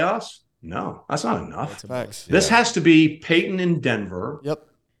the playoffs, no, that's not enough. This has to be Peyton in Denver,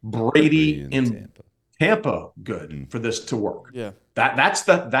 Brady in Tampa good for this to work. Yeah. That's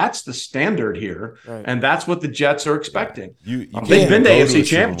the standard here, right. And that's what the Jets are expecting. You they've been to AFC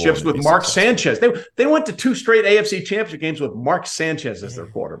championships with Mark Sanchez. They went to 2 straight AFC championship games with Mark Sanchez as their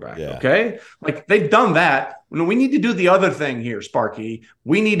quarterback. Yeah. Okay, like they've done that. We need to do the other thing here, Sparky.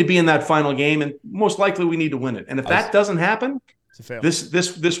 We need to be in that final game, and most likely we need to win it. And if that doesn't happen,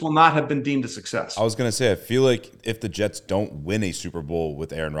 this will not have been deemed a success. I was going to say, I feel like if the Jets don't win a Super Bowl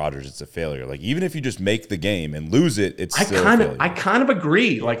with Aaron Rodgers, it's a failure. Like, even if you just make the game and lose it, it's still a failure. I kind of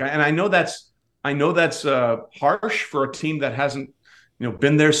agree. Like, and I know that's harsh for a team that hasn't, you know,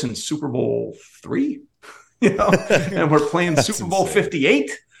 been there since Super Bowl III, you know, and we're playing Super Bowl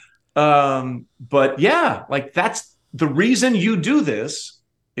 58. But yeah, like, that's the reason you do this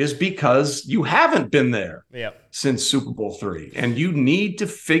is because you haven't been there since Super Bowl III, and you need to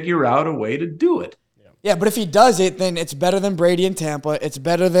figure out a way to do it. Yeah, but if he does it, then it's better than Brady in Tampa. It's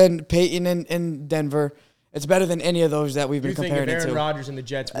better than Peyton in Denver. It's better than any of those that we've been comparing it to. You think if Aaron Rodgers and the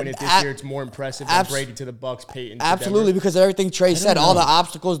Jets win it this year, it's more impressive than Brady to the Bucs, Peyton to Absolutely, Denver? Because everything Trey said, all the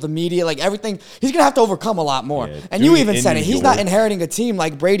obstacles, the media, like everything, he's going to have to overcome a lot more. Yeah, and you even said it. He's not inheriting a team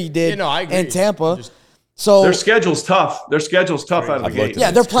like Brady did in Tampa. So their schedule's tough. Their schedule's tough out of the gate.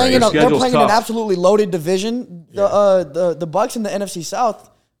 Yeah, they're playing in an absolutely loaded division. The Bucs in the NFC South,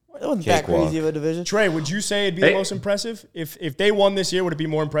 it wasn't that crazy of a division. Trey, would you say it'd be the most impressive? If they won this year, would it be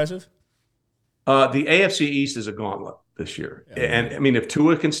more impressive? The AFC East is a gauntlet this year. Yeah. And I mean, if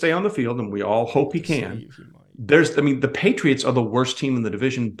Tua can stay on the field, and we all hope he can, the Patriots are the worst team in the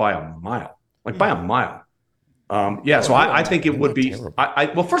division by a mile. By a mile. So I think it would be.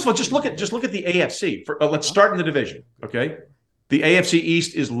 Well, first of all, just look at the AFC. Let's start in the division. Okay, the AFC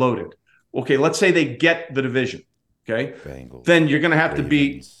East is loaded. Okay, let's say they get the division. Okay, Bengals, then you're going to have to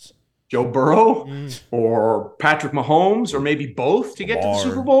beat Joe Burrow or Patrick Mahomes or maybe both to get to the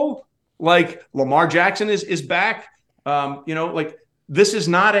Super Bowl. Like Lamar Jackson is back. Like this is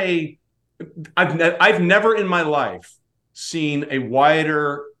not I've never in my life seen a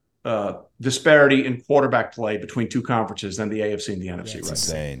wider disparity in quarterback play between two conferences than the AFC and the NFC. It's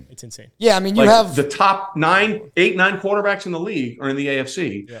insane. It's insane. Yeah, I mean, you have the top 9 quarterbacks in the league are in the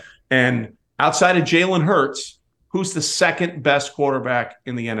AFC, and outside of Jalen Hurts, who's the second best quarterback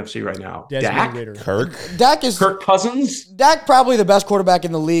in the NFC right now? Dak? Kirk Cousins? Dak probably the best quarterback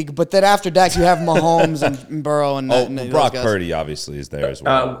in the league, but then after Dak, you have Mahomes and Burrow and Brock Purdy obviously is there as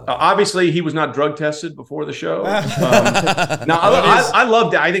well. Obviously, he was not drug tested before the show. Now, I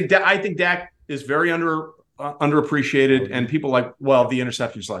love Dak. I think Dak is very underappreciated, and people the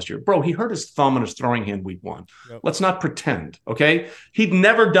interceptions last year. Bro, he hurt his thumb in his throwing hand week 1. Yep. Let's not pretend, okay? He'd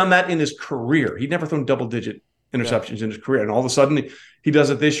never done that in his career. He'd never thrown double-digit interceptions in his career. And all of a sudden he does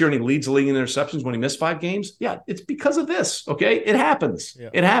it this year and he leads the league in interceptions when he missed 5 games. Yeah, it's because of this. Okay. It happens. Yeah.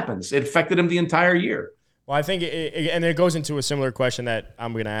 It happens. It affected him the entire year. Well, I think and it goes into a similar question that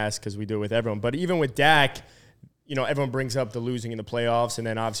I'm going to ask because we do it with everyone. But even with Dak, everyone brings up the losing in the playoffs, and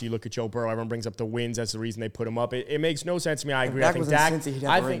then obviously you look at Joe Burrow. Everyone brings up the wins. That's the reason they put him up. It makes no sense to me. I agree. I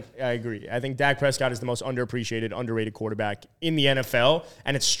agree. I think Dak Prescott is the most underappreciated, underrated quarterback in the NFL,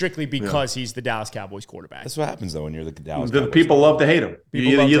 and it's strictly because he's the Dallas Cowboys quarterback. That's what happens though when you're the Dallas. The people love to hate him.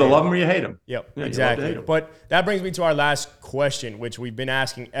 You either love him or you hate him. Yep, exactly. But that brings me to our last question, which we've been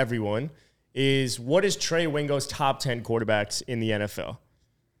asking everyone: is what is TREY Wingo's top 10 quarterbacks in the NFL?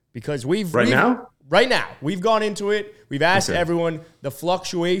 Because Right now, we've gone into it. We've asked everyone. The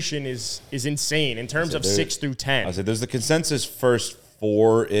fluctuation is insane in terms of 6 through 10. I said there's the consensus first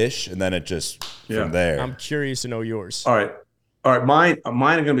 4-ish, and then it just from there. I'm curious to know yours. All right. Mine are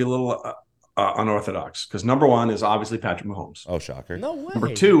going to be a little unorthodox because number 1 is obviously Patrick Mahomes. Oh, shocker! No way.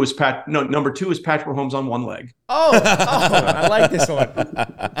 Number 2 is Patrick Mahomes on one leg. Oh, I like this one.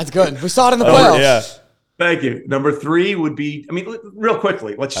 That's good. We saw it in the playoffs. Yeah. Thank you. Number 3 would be, real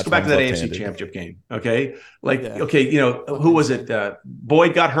quickly, let's just go back to that AFC Championship game. Okay. Who was it?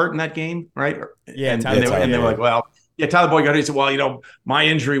 Boyd got hurt in that game, right? Yeah. And they were like, well, Tyler Boyd got hurt. He said, well, my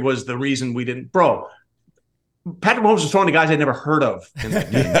injury was the reason we didn't. Bro, Patrick Mahomes was throwing to guys I'd never heard of in that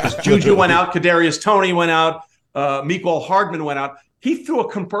game. Because Juju went out, Kadarius Toney went out, Mecole Hardman went out. He threw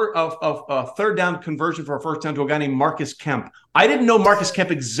a third down conversion for a first down to a guy named Marcus Kemp. I didn't know Marcus Kemp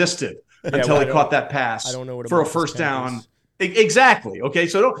existed until he caught that pass. I don't know what for a first down. Exactly. Okay,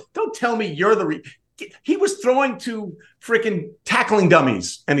 so don't tell me you're the. He was throwing to freaking tackling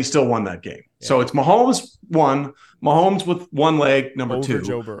dummies, and he still won that game. Yeah. So it's Mahomes 1, Mahomes with one leg, number over 2.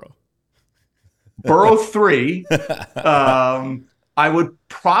 Joe Burrow. Burrow 3. I would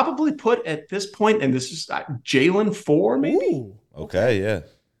probably put at this point, and this is Jalen 4, maybe. Ooh. Okay, yeah.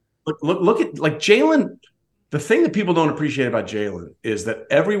 Look at Jalen. The thing that people don't appreciate about Jalen is that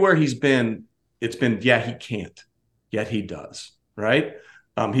everywhere he's been, it's been, he can't, yet he does, right?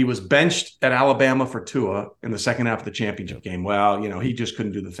 He was benched at Alabama for Tua in the second half of the championship game. Well, he just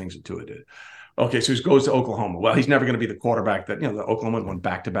couldn't do the things that Tua did. Okay, so he goes to Oklahoma. Well, he's never going to be the quarterback that, the Oklahoma won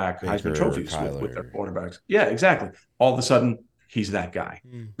back-to-back Heisman trophies with their quarterbacks. Yeah, exactly. All of a sudden, he's that guy.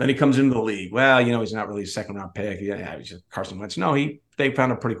 Then he comes into the league. Well, he's not really a second-round pick. Yeah, he's just Carson Wentz. No, they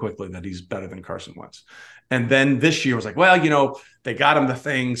found out pretty quickly that he's better than Carson Wentz. And then this year was like, well, they got him the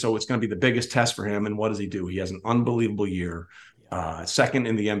thing, so it's going to be the biggest test for him. And what does he do? He has an unbelievable year, second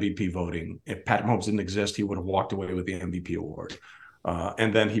in the MVP voting. If Pat Mahomes didn't exist, he would have walked away with the MVP award.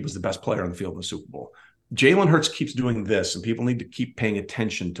 And then he was the best player on the field in the Super Bowl. Jalen Hurts keeps doing this, and people need to keep paying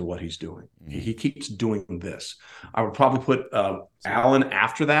attention to what he's doing. He keeps doing this. I would probably put Allen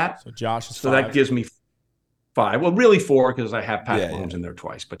after that. So Josh is 5. That gives me 5. Well, really 4 because I have Patrick Mahomes in there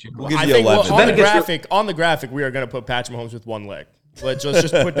twice. But we'll give you 11. On the graphic, we are going to put Patrick Mahomes with one leg. Let's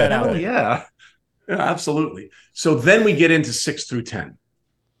just put that out there. Yeah, absolutely. So then we get into 6 through 10.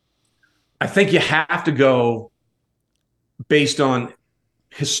 I think you have to go based on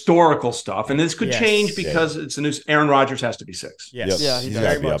historical stuff, and this could change because it's a new. Aaron Rodgers has to be 6. Yes. Yeah, he's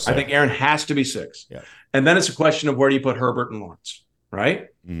very much. I think Aaron has to be 6. Yeah. And then it's a question of where do you put Herbert and Lawrence, right?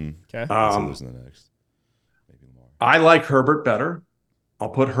 Okay. Next. I like Herbert better. I'll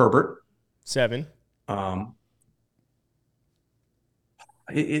put Herbert 7. Then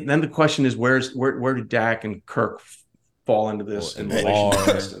the question is where do Dak and Kirk fall into this in relation to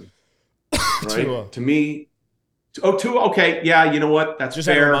Preston? Right? To me. Oh, 2. Okay, yeah. You know what? That's just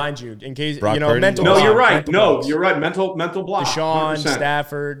fair. To remind you, in case mental. No, block. You're right. You're right. Mental block. Deshaun, 100%.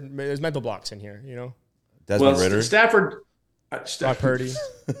 Stafford. There's mental blocks in here. Desmond Ritter. Stafford. Brock Purdy.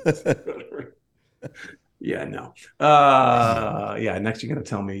 Yeah, no. Yeah, next you're going to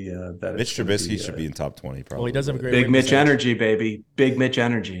tell me that Mitch Trubisky should be in top 20 probably. Well, he does have a great Big win Mitch percentage. energy, baby. Big Mitch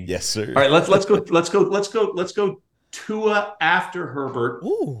energy. Yes, sir. All right, let's go Tua after Herbert.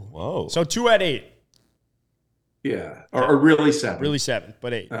 Ooh. Whoa. So 2 at 8. Yeah, or really 7. Really 7,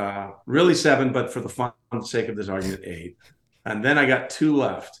 but 8. Really 7, but for the fun sake of this argument, 8. And then I got 2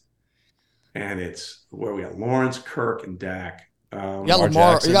 left. And it's where we got Lawrence, Kirk, and Dak. You got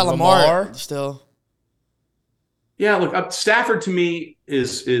Lamar. You got Lamar still. Yeah, look, Stafford to me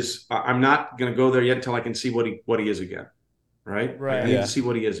is I'm not going to go there yet until I can see what he is again. Right. I need to see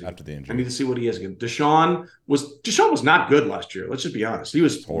what he is again. After the injury. I need to see what he is again. Deshaun was not good last year. Let's just be honest. He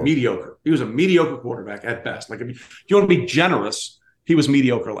was mediocre. He was a mediocre quarterback at best. Like, if you want to be generous, he was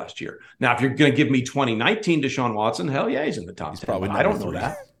mediocre last year. Now, if you're going to give me 2019 Deshaun Watson, hell yeah, he's in the top 10. Probably I don't know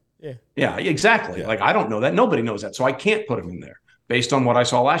that. Yeah, exactly. Yeah. Like, I don't know that. Nobody knows that. So I can't put him in there based on what I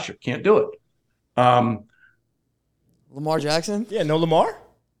saw last year. Can't do it. Lamar Jackson? Yeah, no Lamar?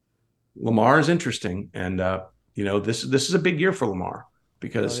 Lamar is interesting. And, this is a big year for Lamar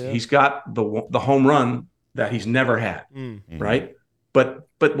because he's got the home run that he's never had, right? But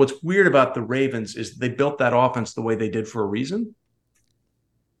what's weird about the Ravens is they built that offense the way they did for a reason.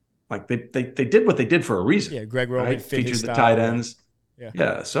 Like, they did what they did for a reason. Yeah, Greg Roman featured the tight ends.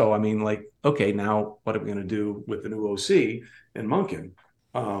 Yeah. So, I mean, like, okay, now what are we going to do with the new OC and Monken?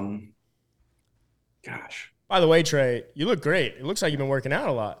 Gosh. By the way, Trey, you look great. It looks like you've been working out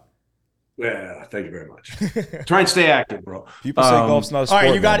a lot. Yeah, thank you very much. Try and stay active, bro. People say golf's not a sport. All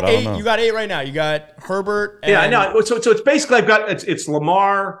right, you got man, 8. You got 8 right now. You got Herbert. And I know. So it's basically I've got it's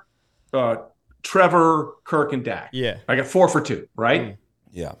Lamar, Trevor, Kirk, and Dak. Yeah, I got 4 for 2, right?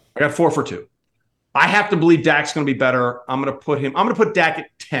 Yeah, I got 4 for 2. I have to believe Dak's going to be better. I'm going to put Dak at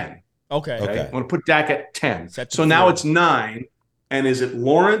 10. Okay. I'm going to put Dak at 10. So now it's 9. And is it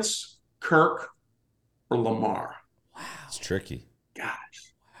Lawrence, Kirk, or Lamar? Wow, it's tricky.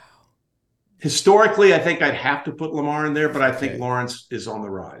 Gosh. Wow. Historically, I think I'd have to put Lamar in there, but I think Lawrence is on the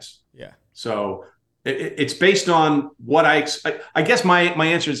rise. Yeah. So it's based on what I guess my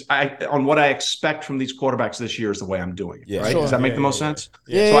answer is on what I expect from these quarterbacks this year is the way I'm doing it. Yeah. Right? Sure. Does that make the most sense?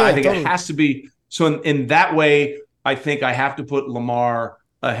 Yeah. So I think it has to be. So in that way, I think I have to put Lamar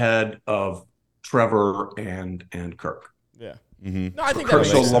ahead of Trevor and Kirk. Yeah. Mm-hmm. No, I think Kirk,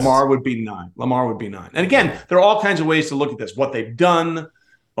 so Lamar would be 9. Lamar would be 9. And again, there are all kinds of ways to look at this. What they've done,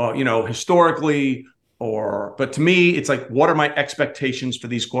 historically, but to me, it's like, what are my expectations for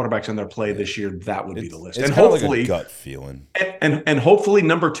these quarterbacks and their play this year? That would be the list. It's and hopefully, like a gut feeling. And hopefully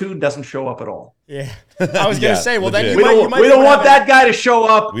number 2 doesn't show up at all. Yeah. I was going to say, well, then we don't want that guy to show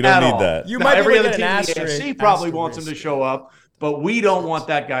up. We don't need that. You might every other team in the AFC probably wants him to show up, but we don't want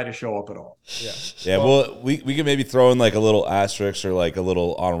that guy to show up at all. Yeah. Well, we can maybe throw in like a little asterisk or like a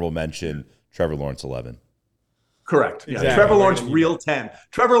little honorable mention. Trevor Lawrence 11. Correct. Yeah. Exactly. Trevor Lawrence real 10.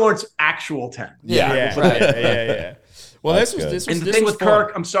 Trevor Lawrence actual 10. Yeah. Yeah. Well, this was and the thing with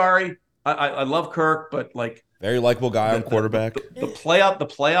Kirk, I'm sorry. I love Kirk, but like very likable guy on quarterback. The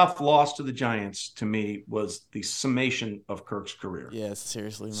playoff loss to the Giants to me was the summation of Kirk's career. Yeah,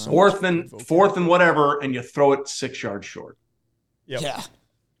 seriously, Fourth man. and whatever, and you throw it 6 yards short. Yep. Yeah.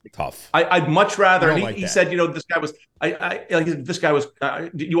 Tough. I'd much rather. Like he said, this guy was. This guy was.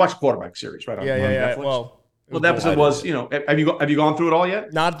 You watch the quarterback series, right? Yeah. Netflix? Well, the episode was. Have you gone through it all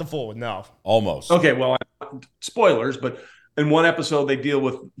yet? Not the full. No. Almost. Okay. Well, spoilers, but in one episode they deal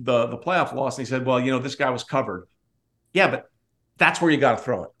with the playoff loss, and he said, "Well, this guy was covered." Yeah, but that's where you got to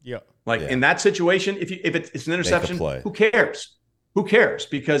throw it. Yeah. In that situation, if it's an interception, who cares? Who cares?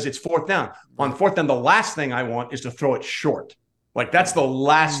 Because it's 4th down. On 4th down, the last thing I want is to throw it short. Like, that's the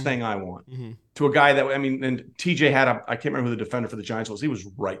last thing I want to a guy that, and TJ had I can't remember who the defender for the Giants was. He was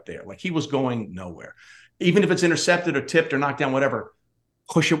right there. Like, he was going nowhere. Even if it's intercepted or tipped or knocked down, whatever,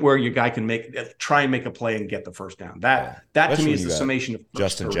 push it where your guy can try and make a play and get the first down. That to me is the summation of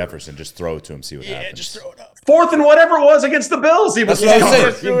Justin Jefferson. Just throw it to him, see what happens. Yeah, just throw it up. 4th and whatever it was against the Bills. He was I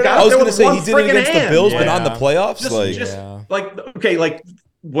was going to say he did it against the Bills, but not in the playoffs.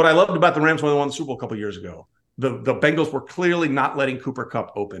 What I loved about the Rams when they won the Super Bowl a couple years ago. The Bengals were clearly not letting Cooper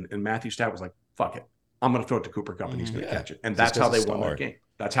Kupp open, and Matthew Stafford was like, "Fuck it, I'm going to throw it to Cooper Kupp, and he's going to catch it." And that's how they won that game.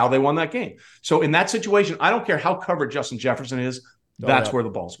 That's how they won that game. So in that situation, I don't care how covered Justin Jefferson is. That's where the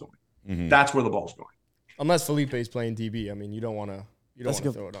ball's going. Mm-hmm. That's where the ball's going. Unless Felipe is playing DB, I mean, you don't want to. You don't want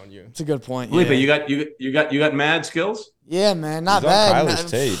to throw it on you. It's a good point. Felipe, you got mad skills. Yeah, man, not bad. Kyler's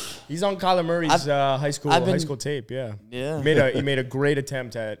tape. He's on Kyler Murray's high school tape. Yeah. He made a great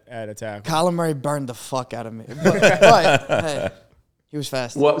attempt at attack. Kyler Murray burned the fuck out of me, but hey, he was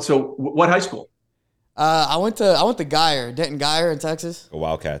fast. So what high school? I went to Denton Guyer in Texas. Go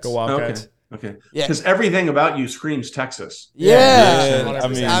Wildcats. Go Wildcats. Okay. Okay. Yeah. Because everything about you screams Texas. Yeah.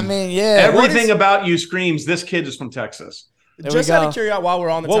 I mean, Everything about you screams, this kid is from Texas. Just out of curiosity, while we're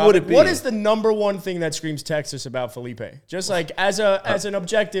on the topic, would it be? What is the number one thing that screams Texas about Felipe? Just like as an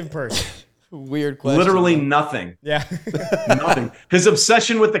objective person. Weird question. Literally nothing. Yeah. Nothing. His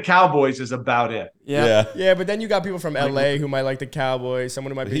obsession with the Cowboys is about it. Yeah, but then you got people from LA who might like the Cowboys,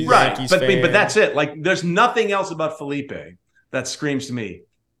 someone who might be a right. Yankees But fan. that's it. Like, there's nothing else about Felipe that screams to me,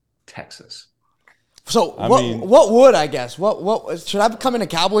 Texas. So what would I guess? What should I come in a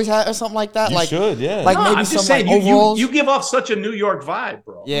Cowboys hat or something like that? You should, yeah. Like No, maybe I'm some just saying, like overalls. you give off such a New York vibe,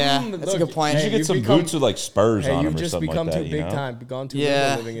 bro. Yeah, that's a good point. You should get some boots with like Spurs on you've them or just something become like that. too big time. Gone too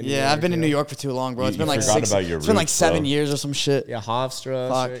Yeah, living in New York, I've been in New York for too long, bro. It's been like it's been like 7 years or some shit. Yeah, Hofstra.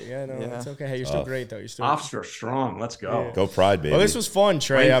 Fuck. It's okay. Hey, you're still great though. You're still Hofstra strong. Let's go. Go Pride, baby. Well, this was fun,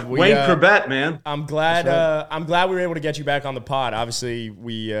 Trey. Wayne Corbett, man. I'm glad. I'm glad we were able to get you back on the pod. Obviously,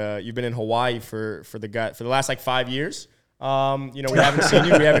 you've been in Hawaii for the last like 5 years. We haven't seen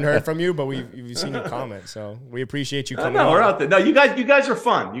you, we haven't heard from you, but we've seen your comments, so we appreciate you coming. No, we're out there. No, you guys are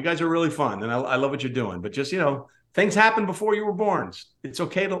fun. You guys are really fun, and I love what you're doing. But just things happen before you were born. It's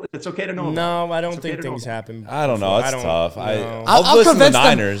okay to know. No, I don't think things happen. I don't know. It's tough. I'll listen to the convince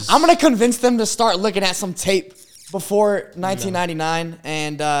Niners. I'm gonna convince them to start looking at some tape before 1999,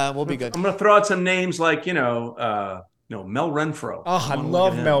 and we'll be good. I'm gonna throw out some names like Mel Renfro. Oh, I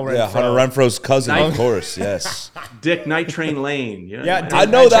love Mel Renfro. Yeah, Hunter Renfro's cousin, of course. Yes. Dick Night Train Lane. Yeah, I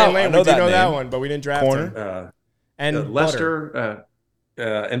know that. Lane. I know we did that know name. that one, but we didn't draft Corner. him. And Lester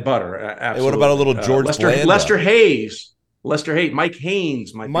and Butter. Absolutely. Hey, what about a little George Blanda? Lester Hayes. Mike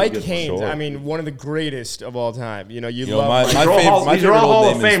Haynes. Mike Haynes. Sure. I mean, one of the greatest of all time. You love. These are all Hall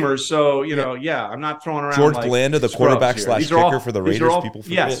of Famers. So I'm not throwing around George Blanda, the quarterback / kicker for the Raiders. People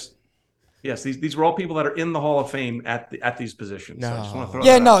forget. Yes, these are all people that are in the Hall of Fame at these positions. No. So I just want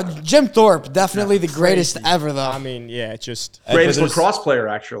to throw Jim Thorpe, definitely the greatest ever, though. I mean, just greatest lacrosse player,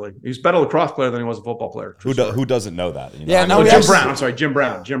 actually. He's a better lacrosse player than he was a football player. Who doesn't know that? Yeah, Jim Brown. I'm sorry, Jim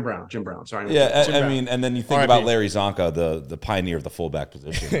Brown. Sorry. Yeah, I mean, and then you think about Larry Zonka, the pioneer of the fullback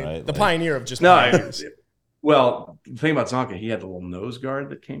position, right? The pioneer of just Well, the thing about Zonka, he had the little nose guard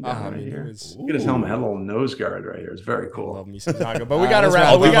that came down right here. Look at his helmet, had a little nose guard right here. It's very cool. Love me some Zonka. But we got to wrap.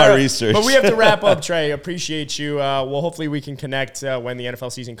 I'll do my research. But we have to wrap up, Trey. Appreciate you. Well, hopefully we can connect when the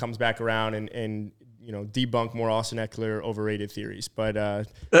NFL season comes back around and debunk more Austin Eckler overrated theories. But I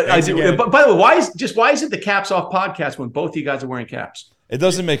do. But by the way, why is it the Caps Off podcast when both of you guys are wearing caps? It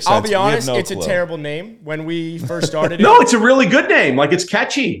doesn't make sense. I'll be honest, it's a terrible name. When we first started No, it's a really good name. Like, it's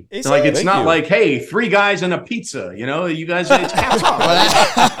catchy. It's Thank not you. like, hey, 3 guys and a pizza. You guys, it's Caps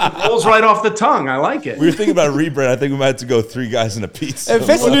Off. It rolls right off the tongue. I like it. We were thinking about a rebrand. I think we might have to go 3 guys and a pizza. It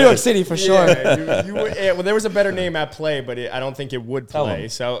fits New York City for sure. Well, there was a better name at play, but I don't think it would play.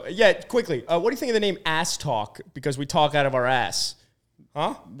 So, quickly, what do you think of the name Ass Talk? Because we talk out of our ass.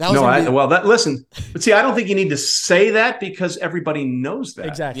 Huh? Listen. But see, I don't think you need to say that because everybody knows that.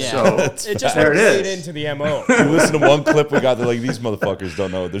 Exactly. Yeah. So it just played into the MO. You listen to one clip we got, they're like, these motherfuckers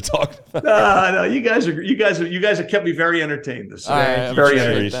don't know what they're talking about. No, you guys have kept me very entertained this right,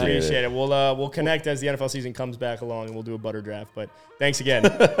 very Appreciate it. We'll connect as the NFL season comes back along, and we'll do a butter draft. But thanks again.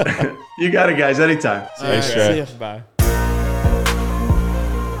 You got it, guys. Anytime. Thanks, Trey. Bye.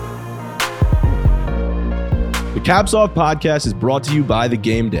 The Caps Off podcast is brought to you by The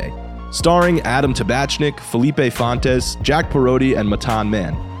Game Day, starring Adam Tabachnik, Felipe Fontes, Jack Perotti, and Matan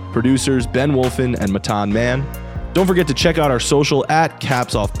Man. Producers Ben Wolfen and Matan Man. Don't forget to check out our social at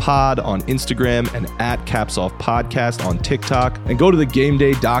Caps Off Pod on Instagram and at Caps Off Podcast on TikTok, and go to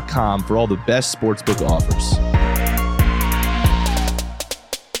thegameday.com for all the best sportsbook offers.